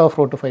കൊടുക്കുമ്പോൾ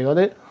 √5.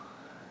 അത്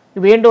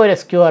വീണ്ടും ഒരു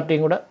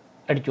SQRTയും കൂടെ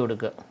അടിച്ചു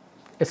കൊടുക്കുക.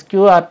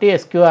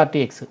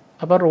 SQRTX.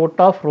 അപ്പോൾ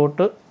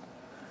 √√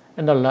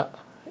 എന്നുള്ള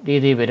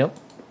രീതിയിൽ വരും.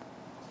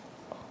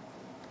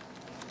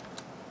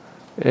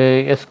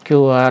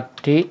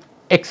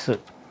 SQRTX.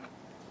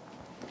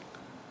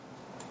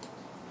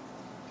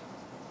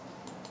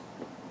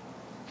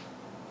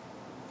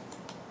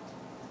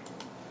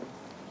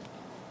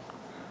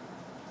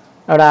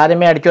 അവിടെ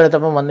ആദ്യമേ അടിച്ചു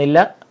കൊടുത്തപ്പം വന്നില്ല.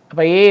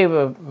 അപ്പോൾ ഈ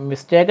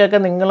മിസ്റ്റേക്കൊക്കെ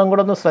നിങ്ങളും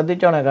കൂടെ ഒന്ന്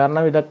ശ്രദ്ധിച്ചോണേ.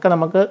 കാരണം ഇതൊക്കെ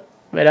നമുക്ക്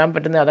വരാൻ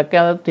പറ്റുന്ന അതൊക്കെ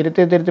അത്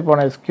തിരുത്തി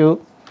പോകണം.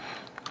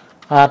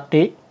 SQRT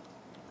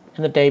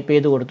എന്ന് ടൈപ്പ്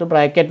ചെയ്ത് കൊടുത്തു,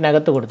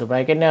 ബ്രാക്കറ്റിനകത്ത്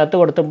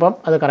കൊടുത്തപ്പം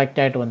അത്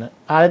കറക്റ്റായിട്ട് വന്നു.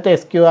 ആദ്യത്തെ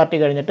SQRT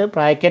കഴിഞ്ഞിട്ട്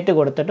ബ്രാക്കറ്റ്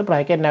കൊടുത്തിട്ട്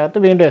ബ്രാക്കറ്റിനകത്ത്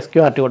വീണ്ടും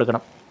SQRT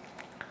കൊടുക്കണം.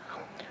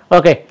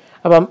 ഓക്കെ,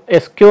 അപ്പം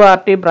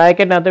SQRT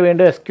ബ്രാക്കറ്റിനകത്ത്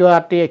വീണ്ടും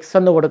SQRTX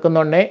എന്ന്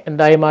കൊടുക്കുന്നുണ്ടേ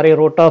എന്തായി മാറി?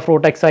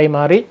 √X ആയി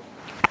മാറി.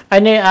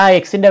 അതിന് ആ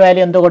എക്സിൻ്റെ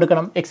വാല്യൂ എന്തോ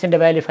കൊടുക്കണം? എക്സിൻ്റെ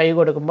വാല്യൂ 5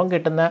 കൊടുക്കുമ്പം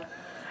കിട്ടുന്ന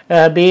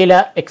ബിയിലെ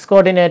എക്സ്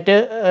കോർഡിനേറ്റ്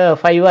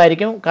 5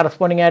 ആയിരിക്കും.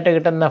 കറസ്പോണ്ടിങ് ആയിട്ട്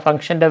കിട്ടുന്ന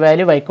ഫംഗ്ഷൻ്റെ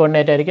വാല്യൂ y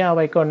കോർഡിനേറ്റ് ആയിരിക്കും. ആ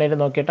y കോർഡിനേറ്റ്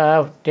നോക്കിയിട്ട് ആ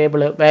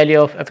table value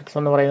of F X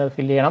എന്ന് പറയുന്നത്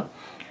ഫില്ല് ചെയ്യണം.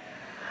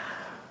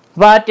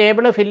 അപ്പോൾ ആ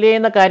ടേബിൾ ഫില്ല്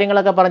ചെയ്യുന്ന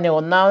കാര്യങ്ങളൊക്കെ പറഞ്ഞു.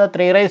 ഒന്നാമത്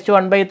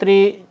 3/1/3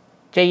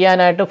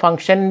 ചെയ്യാനായിട്ട്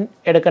ഫംഗ്ഷൻ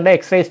എടുക്കേണ്ട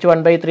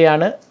x⁻⁴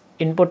 ആണ്.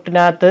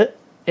 ഇൻപുട്ടിനകത്ത്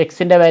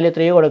എക്സിൻ്റെ വാല്യൂ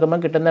 3 കൊടുക്കുമ്പോൾ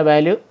കിട്ടുന്ന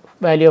വാല്യൂ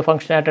ഓഫ്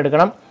ഫംഗ്ഷനായിട്ട്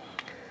എടുക്കണം.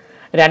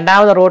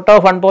 രണ്ടാമത്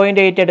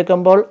 √1.8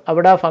 എടുക്കുമ്പോൾ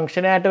അവിടെ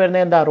ഫംഗ്ഷനായിട്ട്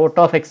വരുന്നത് എന്താ?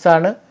 √X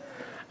ആണ്.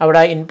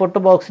 അവിടെ ഇൻപുട്ട്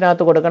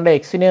ബോക്സിനകത്ത് കൊടുക്കേണ്ട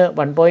എക്സിന്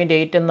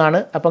 1.8 എന്നാണ്.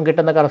 അപ്പം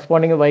കിട്ടുന്ന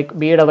കറസ്പോണ്ടിങ്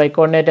ബിയുടെ y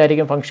കോർഡിനേറ്റ്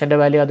ആയിരിക്കും ഫംഗ്ഷൻ്റെ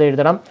വാല്യൂ, അത്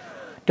എഴുതണം.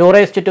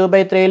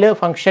 2/2/3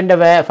 ഫംഗ്ഷൻ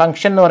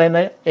എന്ന്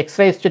പറയുന്നത്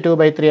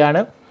x⁻⁴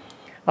 ആണ്.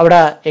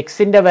 അവിടെ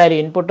എക്സിൻ്റെ വാല്യൂ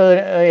ഇൻപുട്ട്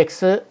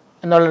എക്സ്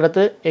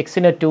എന്നുള്ളിടത്ത്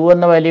എക്സിന് 2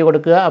 എന്ന വാല്യൂ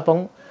കൊടുക്കുക. അപ്പം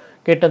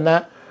കിട്ടുന്ന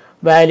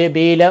വാല്യൂ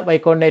ബിയിലെ y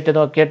കോർഡിനേറ്റ്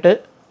നോക്കിയിട്ട്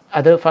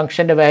അത്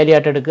ഫംഗ്ഷൻ്റെ വാല്യൂ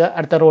ആയിട്ട് എടുക്കുക.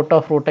 അടുത്ത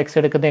 √X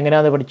എടുക്കുന്നത്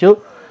എങ്ങനെയാണെന്ന് പഠിച്ചു.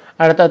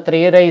 അടുത്ത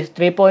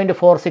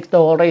 3/46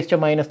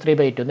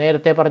 (−3/2).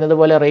 നേരത്തെ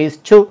പറഞ്ഞതുപോലെ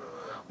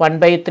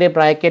 (1/3)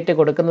 ബ്രാക്കറ്റ്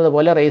കൊടുക്കുന്നത്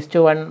പോലെ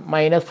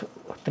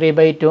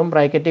 (1−3/2)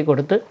 ബ്രാക്കറ്റ്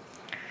കൊടുത്ത്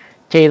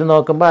ചെയ്ത്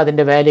നോക്കുമ്പോൾ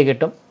അതിൻ്റെ വാല്യൂ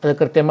കിട്ടും. അത്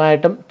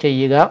കൃത്യമായിട്ടും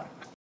ചെയ്യുക.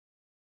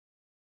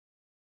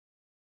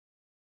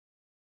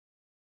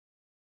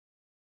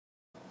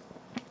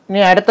 ഇനി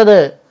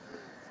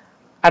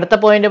അടുത്ത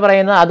പോയിന്റ്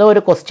പറയുന്നത്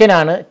അതൊരു ക്വസ്റ്റ്യൻ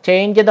ആണ്.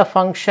 Change the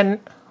function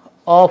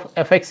of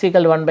f(x) =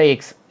 1/x.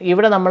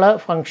 ഇവിടെ നമ്മൾ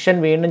ഫംഗ്ഷൻ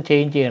വീണ്ടും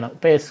ചേഞ്ച് ചെയ്യണം.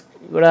 ഇപ്പോൾ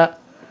ഇവിടെ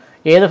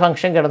ഏത്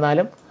ഫംഗ്ഷൻ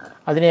കിടന്നാലും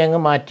അതിനെ അങ്ങ്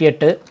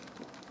മാറ്റിയിട്ട്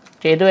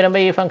ചെയ്തു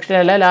വരുമ്പോൾ ഈ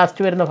ഫംഗ്ഷനല്ല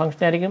ലാസ്റ്റ് വരുന്ന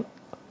ഫംഗ്ഷനായിരിക്കും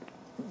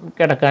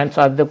കിടക്കാൻ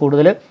സാധ്യത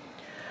കൂടുതൽ.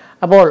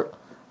 അപ്പോൾ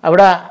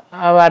അവിടെ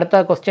അടുത്ത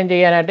ക്വസ്റ്റ്യൻ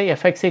ചെയ്യാനായിട്ട്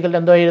f(x) =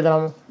 എന്തോ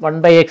എഴുതണം?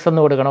 1/x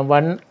എന്ന് കൊടുക്കണം.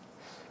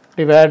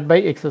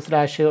 1/x/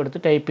 കൊടുത്ത്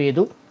ടൈപ്പ്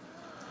ചെയ്തു.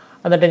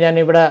 എന്നിട്ട് ഞാൻ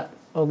ഇവിടെ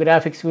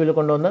ഗ്രാഫിക്സ് വ്യൂവിൽ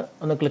കൊണ്ടുവന്ന്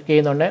ഒന്ന് ക്ലിക്ക്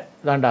ചെയ്യുന്നുണ്ട്.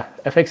 ഇതാണ്ട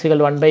f(x) =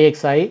 1/x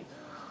ആയി.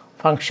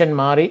 ഫംഗ്ഷൻ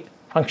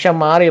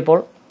മാറിയപ്പോൾ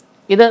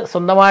ഇത്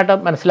സ്വന്തമായിട്ട്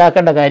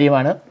മനസ്സിലാക്കേണ്ട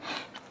കാര്യമാണ്.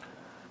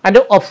 And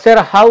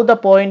observe how the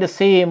point C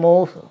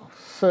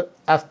moves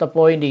as the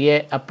point A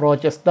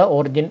approaches the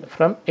origin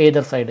from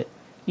either side.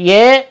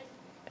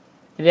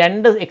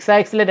 X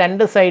ആക്സിലെ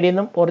രണ്ട് സൈഡിൽ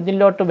നിന്നും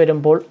ഒറിജിനിലോട്ട്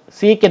വരുമ്പോൾ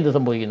സിക്ക് എന്ത്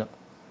സംഭവിക്കുന്നു?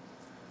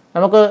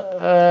 നമുക്ക്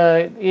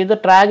ഇത്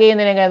ട്രാക്ക്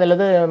ചെയ്യുന്നതിനേക്കാൾ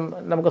നല്ലത്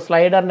നമുക്ക്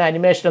സ്ലൈഡറിന്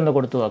അനിമേഷൻ ഒന്ന്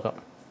കൊടുത്തു നോക്കാം.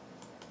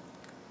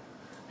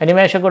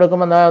 അനിമേഷൻ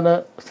കൊടുക്കുമ്പോൾ എന്താണെന്ന്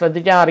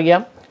ശ്രദ്ധിച്ചാൽ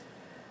അറിയാം.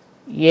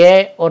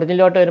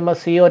 ഒറിജിനിലോട്ട് വരുമ്പോൾ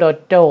C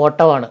ഒരൊറ്റ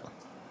ഓട്ടമാണ്.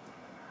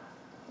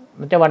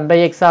 മറ്റേ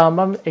 1/x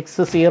ആകുമ്പം x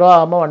 0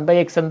 ആകുമ്പോൾ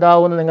 1/x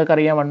എന്താകുമെന്ന്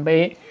നിങ്ങൾക്കറിയാം.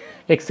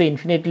 1/x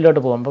ഇൻഫിനിറ്റിയിലോട്ട്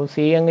പോകും. അപ്പം C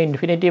അങ്ങ്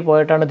ഇൻഫിനിറ്റി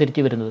പോയിട്ടാണ്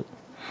തിരിച്ചു വരുന്നത്.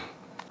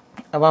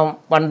 അപ്പം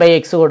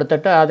 1/x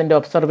കൊടുത്തിട്ട് അതിൻ്റെ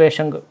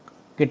ഒബ്സർവേഷൻ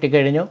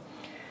കിട്ടിക്കഴിഞ്ഞു.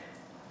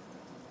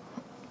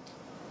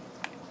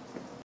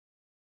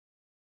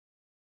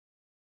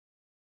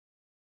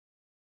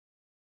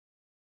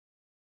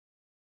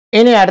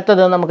 ഇനി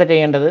അടുത്തത് നമുക്ക്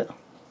ചെയ്യേണ്ടത്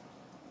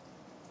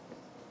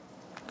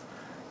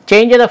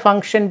change the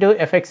function to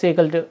f(x) =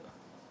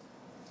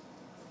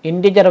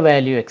 integer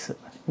value x.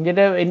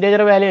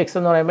 Integer value x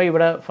എന്ന് പറയുമ്പോൾ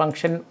ഇവിടെ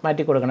ഫംഗ്ഷൻ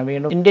മാറ്റി കൊടുക്കണം.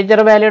 വീണ്ടും ഇൻറ്റിജർ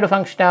വാല്യൂയുടെ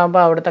ഫംഗ്ഷൻ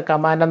ആകുമ്പോൾ അവിടുത്തെ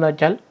കമാൻഡ് എന്ന്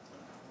വെച്ചാൽ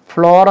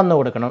ഫ്ലോർ എന്ന്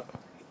കൊടുക്കണം.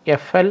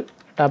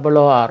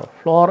 FLOOR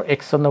ഫ്ലോർ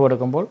x എന്ന്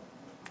കൊടുക്കുമ്പോൾ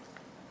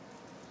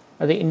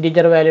അത്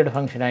ഇൻറ്റിജർ വാല്യൂയുടെ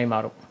ഫംഗ്ഷനായി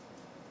മാറും.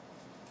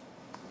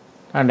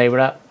 ആണ്ട്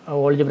ഇവിടെ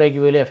ഓൾജിബ്രൈക്ക്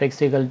വ്യൂവിൽ f(x)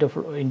 =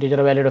 ഇൻറ്റിജർ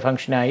വാല്യൂയുടെ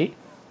ഫംഗ്ഷനായി.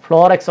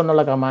 ഫ്ലോർ x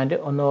എന്നുള്ള കമാൻഡ്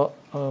ഒന്ന്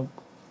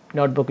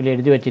നോട്ട്ബുക്കിൽ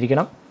എഴുതി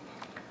വച്ചിരിക്കണം.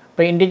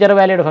 അപ്പോൾ ഇൻറ്റിജർ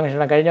വാല്യൂയുടെ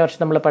ഫംഗ്ഷനാണ്. കഴിഞ്ഞ വർഷം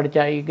നമ്മൾ പഠിച്ച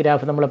ഈ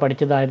ഗ്രാഫ് നമ്മൾ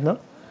പഠിച്ചതായിരുന്നു.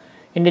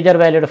 ഇൻറ്റിജർ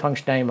വാല്യൂയുടെ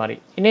ഫംഗ്ഷനായി മാറി.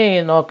 ഇനി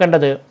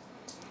നോക്കേണ്ടത്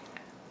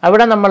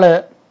അവിടെ നമ്മൾ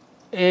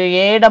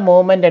എയുടെ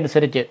മൂവ്മെൻ്റ്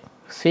അനുസരിച്ച്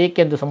സിക്ക്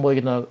എന്ത്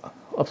സംഭവിക്കുന്നു?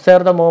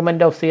 Observe the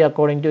movement of C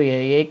according to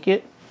എക്ക്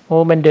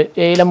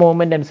എയിലെ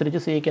മൂവ്മെൻറ്റ് അനുസരിച്ച്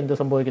സിക്ക് എന്ത്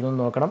സംഭവിക്കുന്നു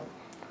എന്ന് നോക്കണം.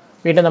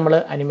 വീണ്ടും നമ്മൾ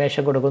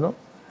അനിമേഷൻ കൊടുക്കുന്നു.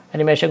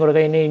 അനിമേഷൻ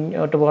കൊടുക്കുക. ഇനി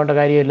ഇങ്ങോട്ട് പോകേണ്ട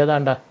കാര്യമില്ല.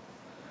 താണ്ട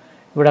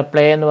ഇവിടെ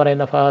പ്ലേ എന്ന്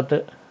പറയുന്ന ഭാഗത്ത്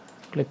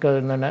ക്ലിക്ക്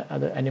ചെയ്യുന്ന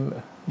അത്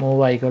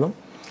മൂവ് ആയിക്കോളും.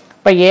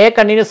 അപ്പോൾ എ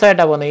കണ്ടിന്യൂസ്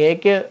ആയിട്ടാണ് പോകുന്നത്.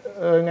 എക്ക്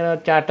ഇങ്ങനെ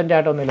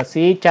ചാട്ടമൊന്നുമില്ല.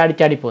 സി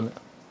ചാടി പോകുന്നു.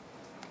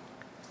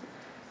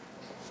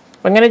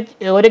 അപ്പം ഇങ്ങനെ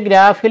ഒരു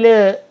ഗ്രാഫിൽ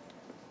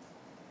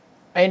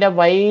അതിൻ്റെ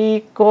വൈ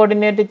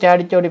കോർഡിനേറ്റ്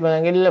ചാടി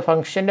പോകുന്നെങ്കിൽ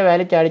ഫംഗ്ഷൻ്റെ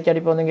വാല്യൂ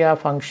ചാടി പോകുന്നെങ്കിൽ ആ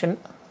ഫംഗ്ഷൻ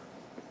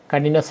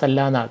കണ്ടിന്യൂസ് അല്ല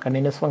എന്നാണ്.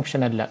 കണ്ടിന്യൂസ്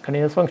ഫംഗ്ഷൻ അല്ല.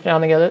 കണ്ടിന്യൂസ് ഫംഗ്ഷൻ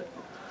ആണെങ്കിൽ അത്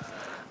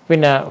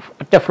പിന്നെ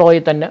ഒറ്റ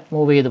ഫ്ലോയിൽ തന്നെ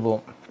മൂവ് ചെയ്ത്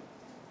പോകും.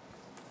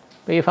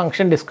 അപ്പോൾ ഈ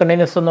ഫംഗ്ഷൻ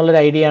ഡിസ്കണ്ടിന്യൂസ് എന്നുള്ളൊരു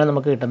ഐഡിയ ആണ്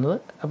നമുക്ക് കിട്ടുന്നത്.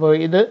 അപ്പോൾ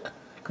ഇത്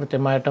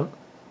കൃത്യമായിട്ടും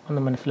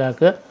ഒന്ന്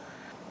മനസ്സിലാക്കുക.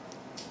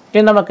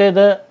 ഇനി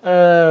നമുക്കിത്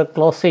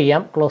ക്ലോസ്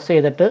ചെയ്യാം. ക്ലോസ്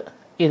ചെയ്തിട്ട്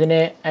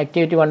ഇതിനെ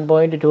ആക്ടിവിറ്റി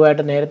 1.2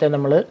 ആയിട്ട് നേരത്തെ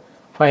നമ്മൾ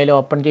ഫയൽ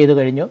ഓപ്പൺ ചെയ്ത്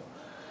കഴിഞ്ഞു.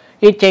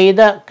 ഈ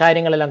ചെയ്ത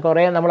കാര്യങ്ങളെല്ലാം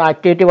കുറേ നമ്മൾ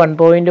ആക്ടിവിറ്റി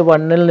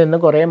 1.1 നിന്ന്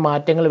കുറേ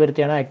മാറ്റങ്ങൾ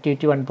വരുത്തിയാണ്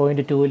ആക്ടിവിറ്റി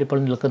 1.2 ഇപ്പോൾ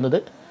നിൽക്കുന്നത്.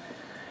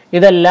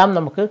 ഇതെല്ലാം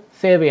നമുക്ക്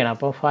സേവ് ചെയ്യണം.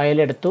 അപ്പോൾ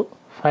ഫയലെടുത്തു.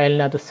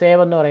 ഫയലിനകത്ത്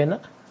സേവ് എന്ന് പറയുന്ന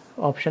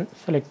ഓപ്ഷൻ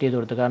സെലക്ട് ചെയ്ത്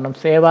കൊടുത്തു. കാരണം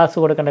സേവ് ആസ്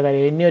കൊടുക്കേണ്ട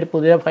കാര്യം ഇനി ഒരു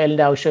പുതിയ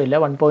ഫയലിൻ്റെ ആവശ്യമില്ല.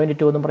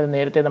 1.2 എന്ന് പറഞ്ഞ്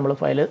നേരത്തെ നമ്മൾ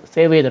ഫയൽ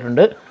സേവ്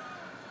ചെയ്തിട്ടുണ്ട്.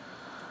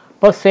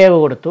 അപ്പോൾ സേവ്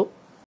കൊടുത്തു.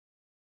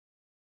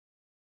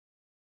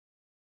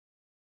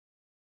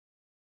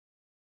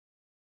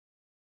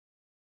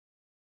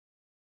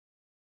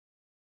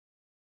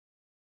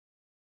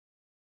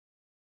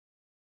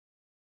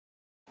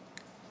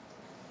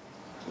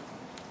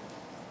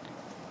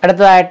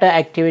 അടുത്തതായിട്ട്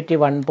ആക്ടിവിറ്റി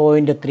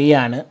 1.3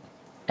 ആണ്.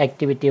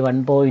 ആക്ടിവിറ്റി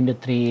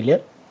 1.3ൽ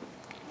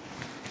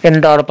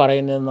എന്താണ്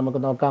പറയുന്നത് നമുക്ക്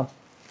നോക്കാം.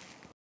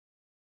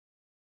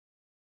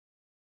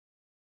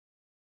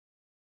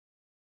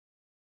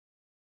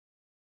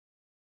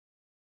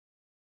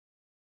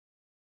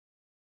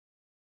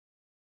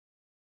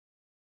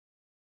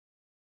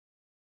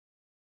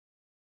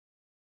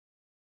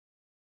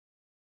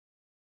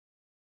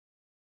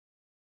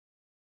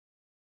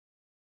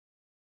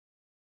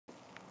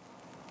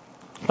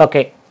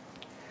 ഓക്കെ,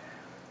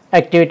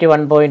 ആക്ടിവിറ്റി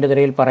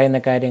 1.3ൽ പറയുന്ന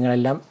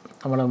കാര്യങ്ങളെല്ലാം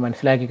നമ്മൾ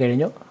മനസ്സിലാക്കി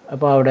കഴിഞ്ഞു.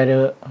 അപ്പോൾ അവിടെ ഒരു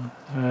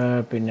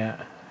പിന്നെ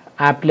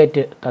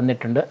ആപ്ലെറ്റ്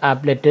തന്നിട്ടുണ്ട്.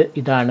 ആപ്ലെറ്റ്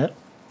ഇതാണ്.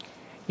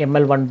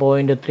 ML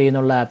 1.3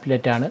 എന്നുള്ള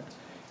ആപ്ലെറ്റാണ്.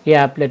 ഈ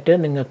ആപ്ലെറ്റ്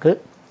നിങ്ങൾക്ക്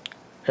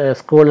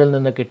സ്കൂളിൽ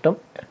നിന്ന് കിട്ടും.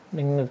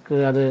 നിങ്ങൾക്ക്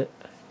അത്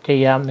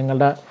ചെയ്യാം.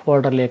 നിങ്ങളുടെ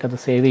ഫോൾഡറിലേക്ക് അത്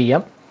സേവ്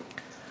ചെയ്യാം.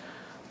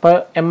 അപ്പോൾ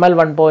ML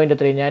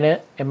 1.3 ഞാൻ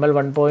ML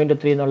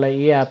 1.3 എന്നുള്ള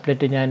ഈ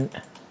ആപ്ലെറ്റ് ഞാൻ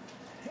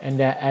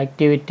എൻ്റെ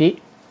ആക്ടിവിറ്റി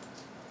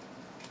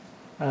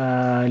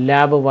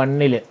ലാബ്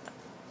 1ൽ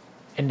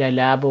എൻ്റെ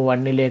ലാബ്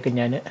 1ലേക്ക്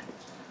ഞാൻ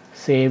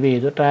സേവ്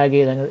ചെയ്തു. ട്രാഗ്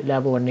ചെയ്ത്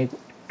ലാബ് 1ൽ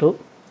ഇട്ടു.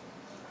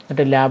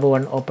 എന്നിട്ട് ലാബ്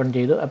 1 ഓപ്പൺ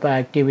ചെയ്തു. അപ്പോൾ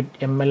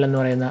ആക്ടിവിറ്റി ML എന്ന്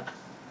പറയുന്ന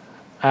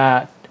ആ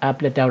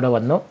ആപ്ലെറ്റ് അവിടെ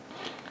വന്നു.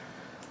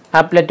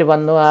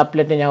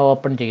 ആപ്ലെറ്റ് ഞാൻ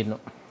ഓപ്പൺ ചെയ്യുന്നു.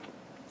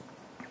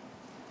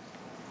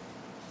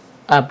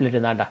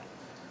 ആപ്ലെറ്റ് നാണ്ട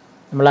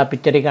നമ്മൾ ആ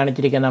പിക്ചറിൽ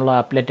കാണിച്ചിരിക്കുന്നുള്ള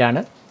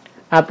ആപ്ലെറ്റാണ്.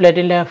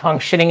 ആപ്ലെറ്റിൻ്റെ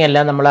ഫങ്ഷനിങ്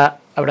എല്ലാം നമ്മൾ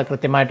അവിടെ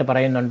കൃത്യമായിട്ട്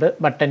പറയുന്നുണ്ട്.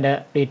 ബട്ടൻ്റെ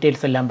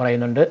ഡീറ്റെയിൽസ് എല്ലാം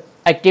പറയുന്നുണ്ട്.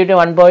 ആക്ടിവിറ്റി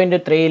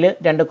 1.3ൽ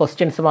 2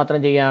 ക്വസ്റ്റ്യൻസ് മാത്രം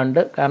ചെയ്യാനുണ്ട്.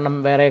 കാരണം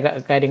വേറെ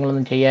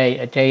കാര്യങ്ങളൊന്നും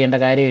ചെയ്യേണ്ട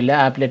കാര്യമില്ല.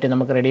 ആപ്ലെറ്റ്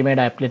നമുക്ക്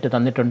റെഡിമെയ്ഡ് ആപ്ലെറ്റ്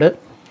തന്നിട്ടുണ്ട്.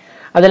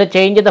 അതിൽ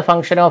change the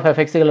function of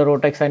എഫെക്സുകൾ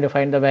root X and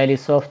find the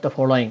values of the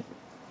following.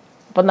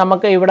 അപ്പം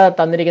നമുക്ക് ഇവിടെ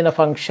തന്നിരിക്കുന്ന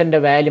ഫംഗ്ഷൻ്റെ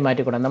വാല്യൂ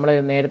മാറ്റിക്കൊടുക്കാം. നമ്മൾ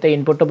നേരത്തെ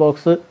ഇൻപുട്ട്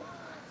ബോക്സ്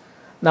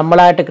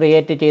നമ്മളായിട്ട്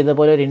ക്രിയേറ്റ് ചെയ്ത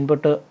പോലെ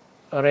ഒരു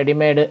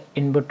റെഡിമെയ്ഡ്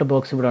ഇൻപുട്ട്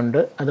ബോക്സ് ഇവിടെ ഉണ്ട്.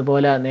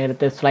 അതുപോലെ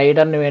നേരത്തെ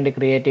സ്ലൈഡറിന് വേണ്ടി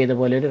ക്രിയേറ്റ് ചെയ്ത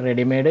പോലെ ഒരു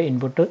റെഡിമെയ്ഡ്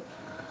ഇൻപുട്ട്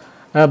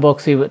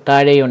ബോക്സ്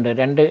താഴെയുണ്ട്.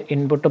 2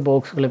 ഇൻപുട്ട്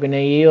ബോക്സുകൾ. പിന്നെ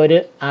ഈ ഒരു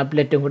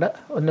ആപ്ലെറ്റും കൂടെ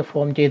ഒന്ന്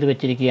ഫോം ചെയ്ത്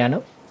വെച്ചിരിക്കുകയാണ്.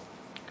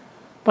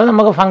 അപ്പോൾ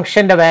നമുക്ക്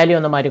ഫംഗ്ഷൻ്റെ വാല്യൂ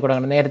ഒന്ന് മാറ്റി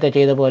കൊടുക്കണം. നേരത്തെ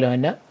ചെയ്ത പോലെ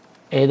തന്നെ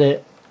ഏത്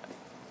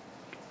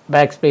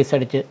ബാക്ക് സ്പേസ്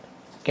അടിച്ച്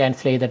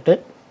ക്യാൻസൽ ചെയ്തിട്ട്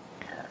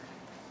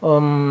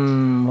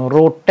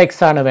റൂട്ട്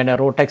എക്സ് ആണ് വേണ്ടത്.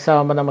 റൂട്ട് എക്സ്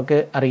ആകുമ്പോൾ നമുക്ക്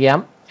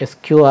അറിയാം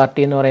SQRT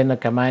എന്ന് പറയുന്ന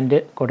കമാൻഡ്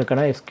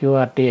കൊടുക്കണം.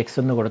 SQRT X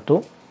എന്ന് കൊടുത്തു.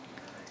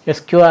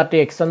 SQRT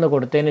X എന്ന്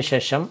കൊടുത്തതിന്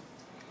ശേഷം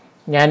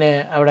ഞാൻ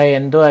അവിടെ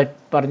എന്തോ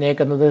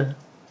പറഞ്ഞേക്കുന്നത്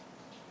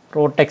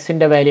റൂട്ട്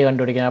എക്സിൻ്റെ വാല്യൂ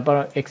കണ്ടുപിടിക്കണം. അപ്പോൾ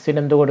എക്സിന്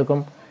എന്ത് കൊടുക്കും?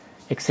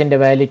 എക്സിൻ്റെ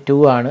വാല്യൂ 2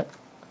 ആണ്.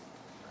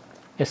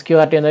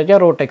 SQRT എന്ന് വെച്ചാൽ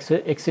റൂട്ട്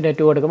എക്സിന്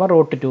 2 കൊടുക്കുമ്പോൾ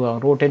റൂട്ട് 2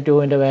 ആകും. റൂട്ട്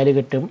 2ൻ്റെ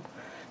വാല്യൂ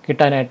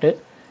കിട്ടാനായിട്ട്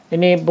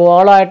ഇനി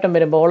ബോളായിട്ടും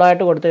വരും.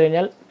 ബോളായിട്ട് കൊടുത്തു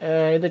കഴിഞ്ഞാൽ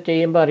ഇത്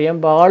ചെയ്യുമ്പോൾ അറിയാം,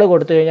 ബോൾ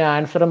കൊടുത്തു കഴിഞ്ഞാൽ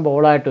ആൻസറും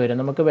ബോളായിട്ട് വരും.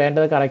 നമുക്ക്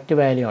വേണ്ടത് കറക്റ്റ്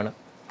വാല്യൂ ആണ്.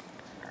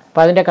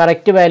 അപ്പോൾ അതിൻ്റെ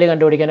കറക്റ്റ് വാല്യൂ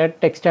കണ്ടുപിടിക്കാനായിട്ട്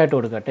ടെക്സ്റ്റായിട്ട്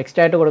കൊടുക്കുക.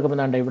 ടെക്സ്റ്റായിട്ട്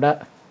കൊടുക്കുമ്പോൾ ഇവിടെ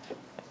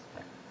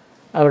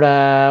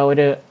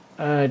ഒരു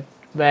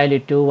വാല്യൂ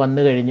 2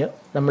 വന്നു കഴിഞ്ഞു.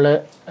 നമ്മൾ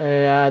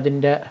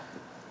അതിൻ്റെ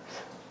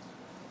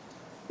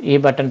ഈ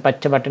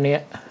പച്ച ബട്ടണിൽ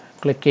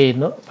ക്ലിക്ക്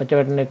ചെയ്യുന്നു. പച്ച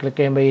ബട്ടണിൽ ക്ലിക്ക്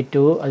ചെയ്യുമ്പോൾ ഈ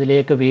 2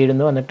 അതിലേക്ക്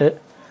വീഴുന്നു. എന്നിട്ട്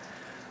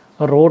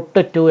റൂട്ട്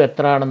 2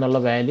 എത്ര ആണെന്നുള്ള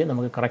വാല്യൂ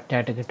നമുക്ക്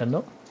കറക്റ്റായിട്ട്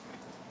കിട്ടുന്നു.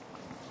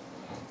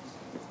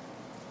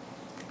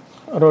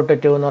 റൂട്ട്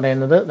 2 എന്ന്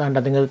പറയുന്നത്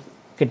നിങ്ങൾ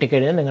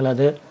കിട്ടിക്കഴിഞ്ഞാൽ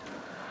നിങ്ങളത്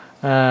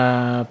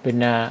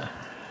പിന്നെ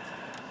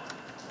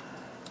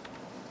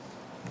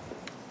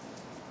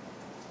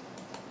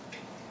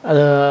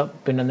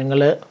നിങ്ങൾ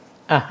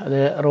അത്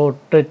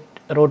റൂട്ട്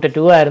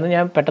 2 ആയിരുന്നു.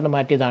 ഞാൻ പെട്ടെന്ന്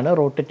മാറ്റിയതാണ്.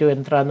 റൂട്ട് 2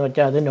 എത്രയാണെന്ന്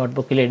വെച്ചാൽ അത്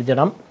നോട്ട്ബുക്കിൽ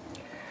എഴുതണം.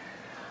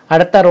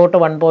 അടുത്ത റൂട്ട്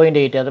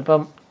 1.8.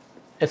 അതിപ്പം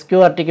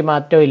SQRTക്ക്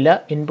മാറ്റമില്ല.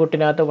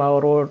 ഇൻപുട്ടിനകത്ത്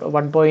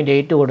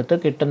 1.8 കൊടുത്ത്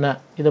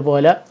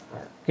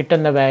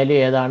കിട്ടുന്ന വാല്യൂ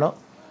ഏതാണോ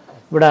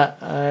ഇവിടെ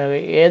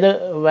ഏത്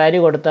വാല്യൂ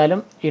കൊടുത്താലും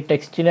ഈ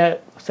ടെക്സ്റ്റിനെ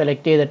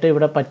സെലക്ട് ചെയ്തിട്ട്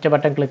ഇവിടെ പച്ച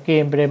ബട്ടൺ ക്ലിക്ക്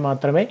ചെയ്യുമ്പോഴേ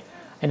മാത്രമേ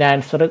അതിൻ്റെ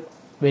ആൻസർ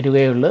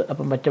വരികയുള്ളൂ.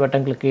 അപ്പം പച്ച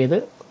ബട്ടൺ ക്ലിക്ക് ചെയ്ത്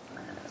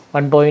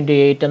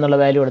 1.8 എന്നുള്ള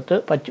വാല്യൂ കൊടുത്ത്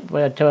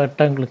പച്ച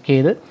ബട്ടൺ ക്ലിക്ക്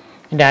ചെയ്ത്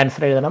ഇതിൻ്റെ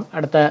ആൻസർ എഴുതണം.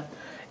 അടുത്ത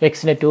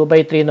എക്സിന്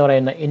 2/3 എന്ന്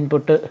പറയുന്ന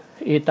ഇൻപുട്ട്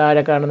ഈ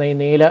താഴെ കാണുന്ന ഈ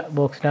നീല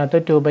ബോക്സിനകത്ത്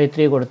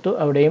 2/3 കൊടുത്തു.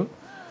 അവിടെയും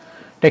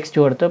ടെക്സ്റ്റ്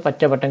കൊടുത്ത്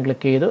പച്ച ബട്ടൺ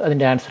ക്ലിക്ക് ചെയ്തു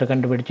അതിൻ്റെ ആൻസർ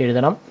കണ്ടുപിടിച്ച്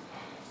എഴുതണം.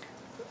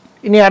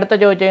 ഇനി അടുത്ത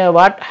ചോദിച്ചാൽ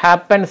what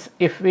happens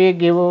if we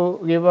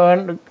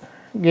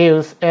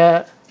gives A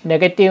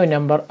negative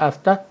number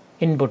as the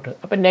input.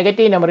 അപ്പം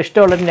നെഗറ്റീവ് നമ്പർ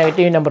ഇഷ്ടമുള്ളൊരു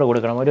നെഗറ്റീവ് നമ്പർ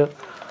കൊടുക്കണം. ഒരു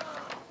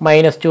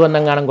 -2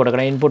 എന്നെങ്ങാനും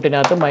കൊടുക്കണം.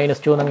 ഇൻപുട്ടിനകത്ത്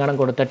 -2 എന്നെങ്ങാനും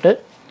കൊടുത്തിട്ട്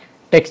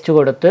ടെക്സ്റ്റ്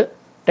കൊടുത്ത്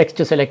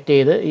ടെക്സ്റ്റ് സെലക്ട്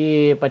ചെയ്ത് ഈ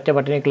പച്ച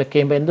ബട്ടണിൽ ക്ലിക്ക്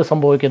ചെയ്യുമ്പോൾ എന്ത്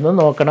സംഭവിക്കുന്നു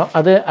നോക്കണം.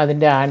 അത്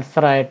അതിൻ്റെ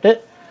ആൻസറായിട്ട്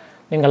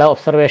നിങ്ങൾ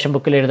ഒബ്സർവേഷൻ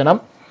ബുക്കിൽ എഴുതണം.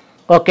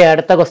 ഓക്കെ,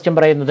 അടുത്ത ക്വസ്റ്റ്യൻ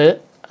പറയുന്നത്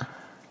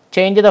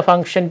change the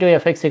function to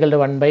f(x) =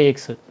 1/x.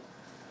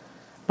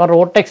 അപ്പോൾ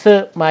 √x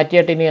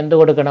മാറ്റിയിട്ട് ഇനി എന്ത്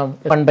കൊടുക്കണം?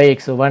 1/x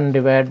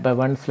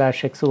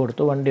 1/1/x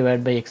കൊടുത്തു,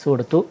 1/x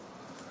കൊടുത്തു.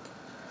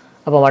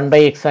 അപ്പോൾ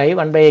 1/x ആയി.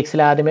 1/xൽ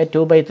ആദ്യമേ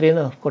 2/3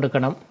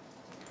 കൊടുക്കണം.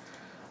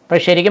 അപ്പോൾ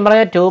ശരിക്കും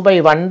പറഞ്ഞാൽ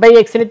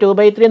 1/xന്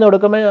 2/3 എന്ന്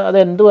കൊടുക്കുമ്പോൾ അത്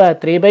എന്തുവാ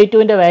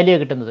 3/2ൻ്റെ വാല്യൂ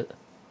കിട്ടുന്നത്.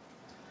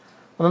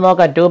 ഒന്ന്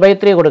നോക്കാം.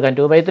 2/3 കൊടുക്കാം.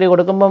 2/3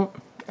 കൊടുക്കുമ്പം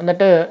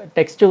എന്നിട്ട്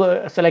ടെക്സ്റ്റ്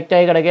സെലക്ട്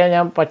ആയി കിടക്കുക.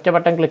 ഞാൻ പച്ച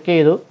ബട്ടൺ ക്ലിക്ക്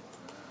ചെയ്തു.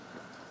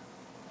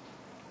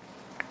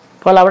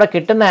 അപ്പോൾ അവിടെ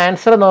കിട്ടുന്ന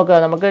ആൻസർ നോക്കുക.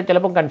 നമുക്ക്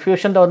ചിലപ്പോൾ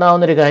കൺഫ്യൂഷൻ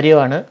തോന്നാവുന്നൊരു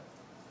കാര്യമാണ്.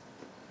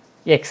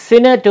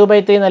 എക്സിന്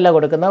 2/3 എന്നല്ല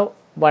കൊടുക്കുന്നത്,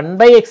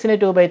 1/xന്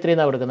 2/3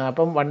 എന്നാണ് കൊടുക്കുന്നത്.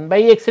 അപ്പം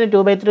 1/xന്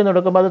 2/3 എന്ന്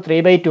കൊടുക്കുമ്പോൾ അത്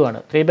 3/2 ആണ്.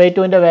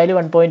 3/2ൻ്റെ വാല്യൂ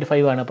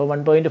 1.5 ആണ്. അപ്പോൾ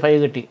 1.5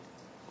 കിട്ടി.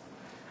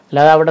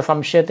 അല്ലാതെ അവിടെ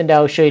സംശയത്തിൻ്റെ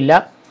ആവശ്യമില്ല.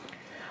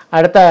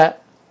 അടുത്ത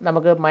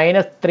നമുക്ക്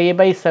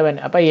 -3/7.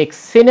 അപ്പോൾ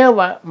എക്സിന്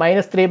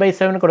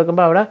 -3/7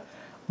 കൊടുക്കുമ്പോൾ അവിടെ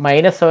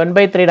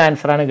 -7/3യുടെ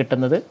ആൻസറാണ്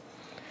കിട്ടുന്നത്.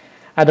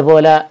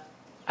 അതുപോലെ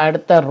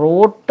അടുത്ത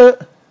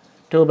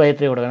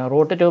 √2/3 കൊടുക്കണം.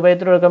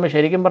 √2/3 കൊടുക്കുമ്പോൾ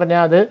ശരിക്കും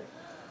പറഞ്ഞാൽ അത്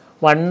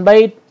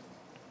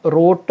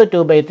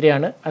 1/√2/3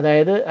 ആണ്.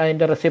 അതായത്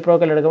അതിൻ്റെ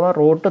റെസിപ്രോക്കൽ എടുക്കുമ്പോൾ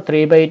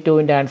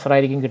 √3/2ൻ്റെ ആൻസർ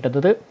ആയിരിക്കും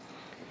കിട്ടുന്നത്.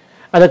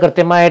 അത്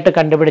കൃത്യമായിട്ട്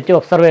കണ്ടുപിടിച്ച്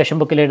ഒബ്സർവേഷൻ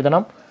ബുക്കിൽ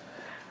എഴുതണം.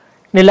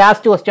 ഇനി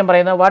ലാസ്റ്റ് ക്വസ്റ്റ്യൻ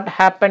പറയുന്നത് what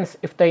happens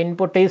if the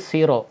input is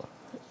 0.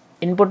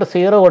 Input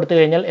 0 കൊടുത്തു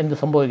കഴിഞ്ഞാൽ എന്ത്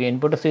സംഭവിക്കും?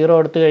 ഇൻപുട്ട് 0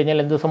 കൊടുത്തു കഴിഞ്ഞാൽ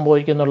എന്ത്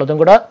സംഭവിക്കും എന്നുള്ളതും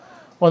കൂടെ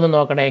ഒന്ന്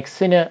നോക്കണം.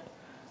 എക്സിന്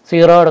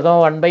 0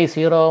 കൊടുക്കുമ്പോൾ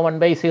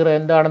 1/0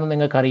 എന്താണെന്ന്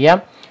നിങ്ങൾക്കറിയാം.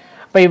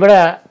 അപ്പോൾ ഇവിടെ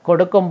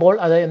കൊടുക്കുമ്പോൾ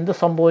അത് എന്ത്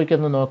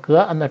സംഭവിക്കുമെന്ന് നോക്കുക.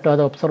 എന്നിട്ട്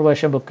അത്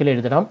ഒബ്സർവേഷൻ ബുക്കിൽ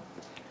എഴുതണം.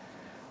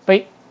 അപ്പോൾ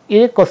ഈ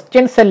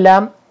ക്വസ്റ്റ്യൻസ്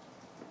എല്ലാം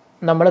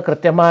നമ്മൾ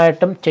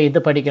കൃത്യമായിട്ടും ചെയ്ത്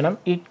പഠിക്കണം.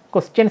 ഈ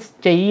ക്വസ്റ്റ്യൻസ്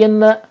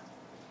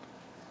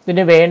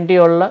ചെയ്യുന്നതിന്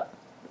വേണ്ടിയുള്ള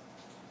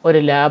ഒരു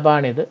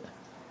ലാബാണിത്.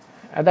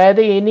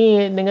 അതായത് ഇനി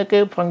നിങ്ങൾക്ക്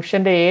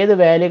ഫംഗ്ഷൻ്റെ ഏത്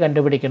വാല്യൂ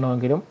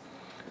കണ്ടുപിടിക്കണമെങ്കിലും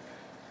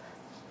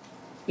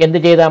എന്ത്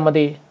ചെയ്താൽ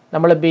മതി?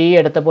 നമ്മൾ ബി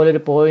എടുത്ത പോലെ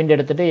ഒരു പോയിൻ്റ്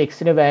എടുത്തിട്ട്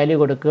എക്സിന് വാല്യൂ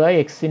കൊടുക്കുക.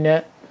 എക്സിന്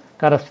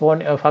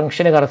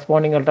ഫംഗ്ഷന്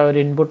കറസ്പോണ്ടിങ് ആയിട്ട് ഒരു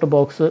ഇൻപുട്ട്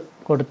ബോക്സ്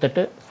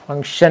കൊടുത്തിട്ട്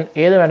ഫംഗ്ഷൻ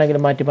ഏത്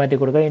വേണമെങ്കിലും മാറ്റി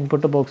കൊടുക്കുക.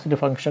 ഇൻപുട്ട് ബോക്സിൻ്റെ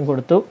ഫംഗ്ഷൻ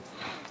കൊടുത്തു.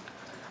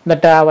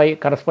 എന്നിട്ട് ആ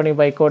കറസ്പോണ്ടിങ്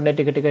y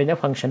കോർഡിനേറ്റ് കിട്ടിക്കഴിഞ്ഞാൽ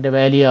ഫംഗ്ഷൻ്റെ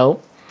വാല്യൂ ആവും.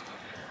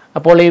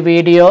 അപ്പോൾ ഈ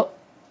വീഡിയോ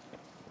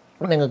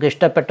നിങ്ങൾക്ക്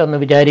ഇഷ്ടപ്പെട്ടെന്ന്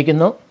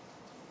വിചാരിക്കുന്നു.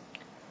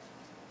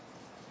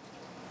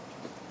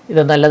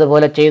 ഇത്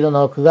നല്ലതുപോലെ ചെയ്ത്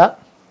നോക്കുക.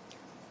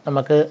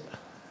 നമുക്ക്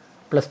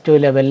 +2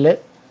 ലെവലിൽ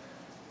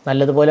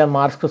നല്ലതുപോലെ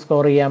മാർക്ക്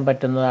സ്കോർ ചെയ്യാൻ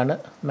പറ്റുന്നതാണ്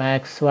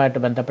മാത്സുമായിട്ട്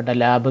ബന്ധപ്പെട്ട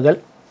ലാബുകൾ.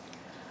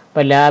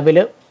 അപ്പോൾ ലാബിൽ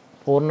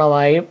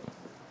പൂർണ്ണമായും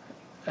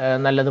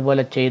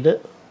നല്ലതുപോലെ ചെയ്ത്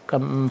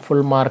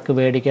ഫുൾ മാർക്ക്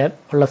മേടിക്കാൻ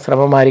ഉള്ള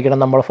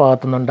ശ്രമമായിരിക്കണം നമ്മുടെ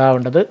ഭാഗത്തുനിന്ന്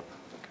ഉണ്ടാവേണ്ടത്.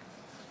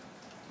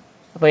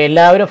 അപ്പോൾ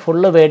എല്ലാവരും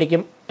ഫുള്ള്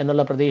മേടിക്കും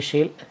എന്നുള്ള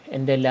പ്രതീക്ഷയിൽ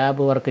എൻ്റെ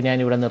ലാബ് വർക്ക്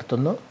ഞാനിവിടെ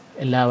നിർത്തുന്നു.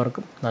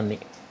 എല്ലാവർക്കും നന്ദി.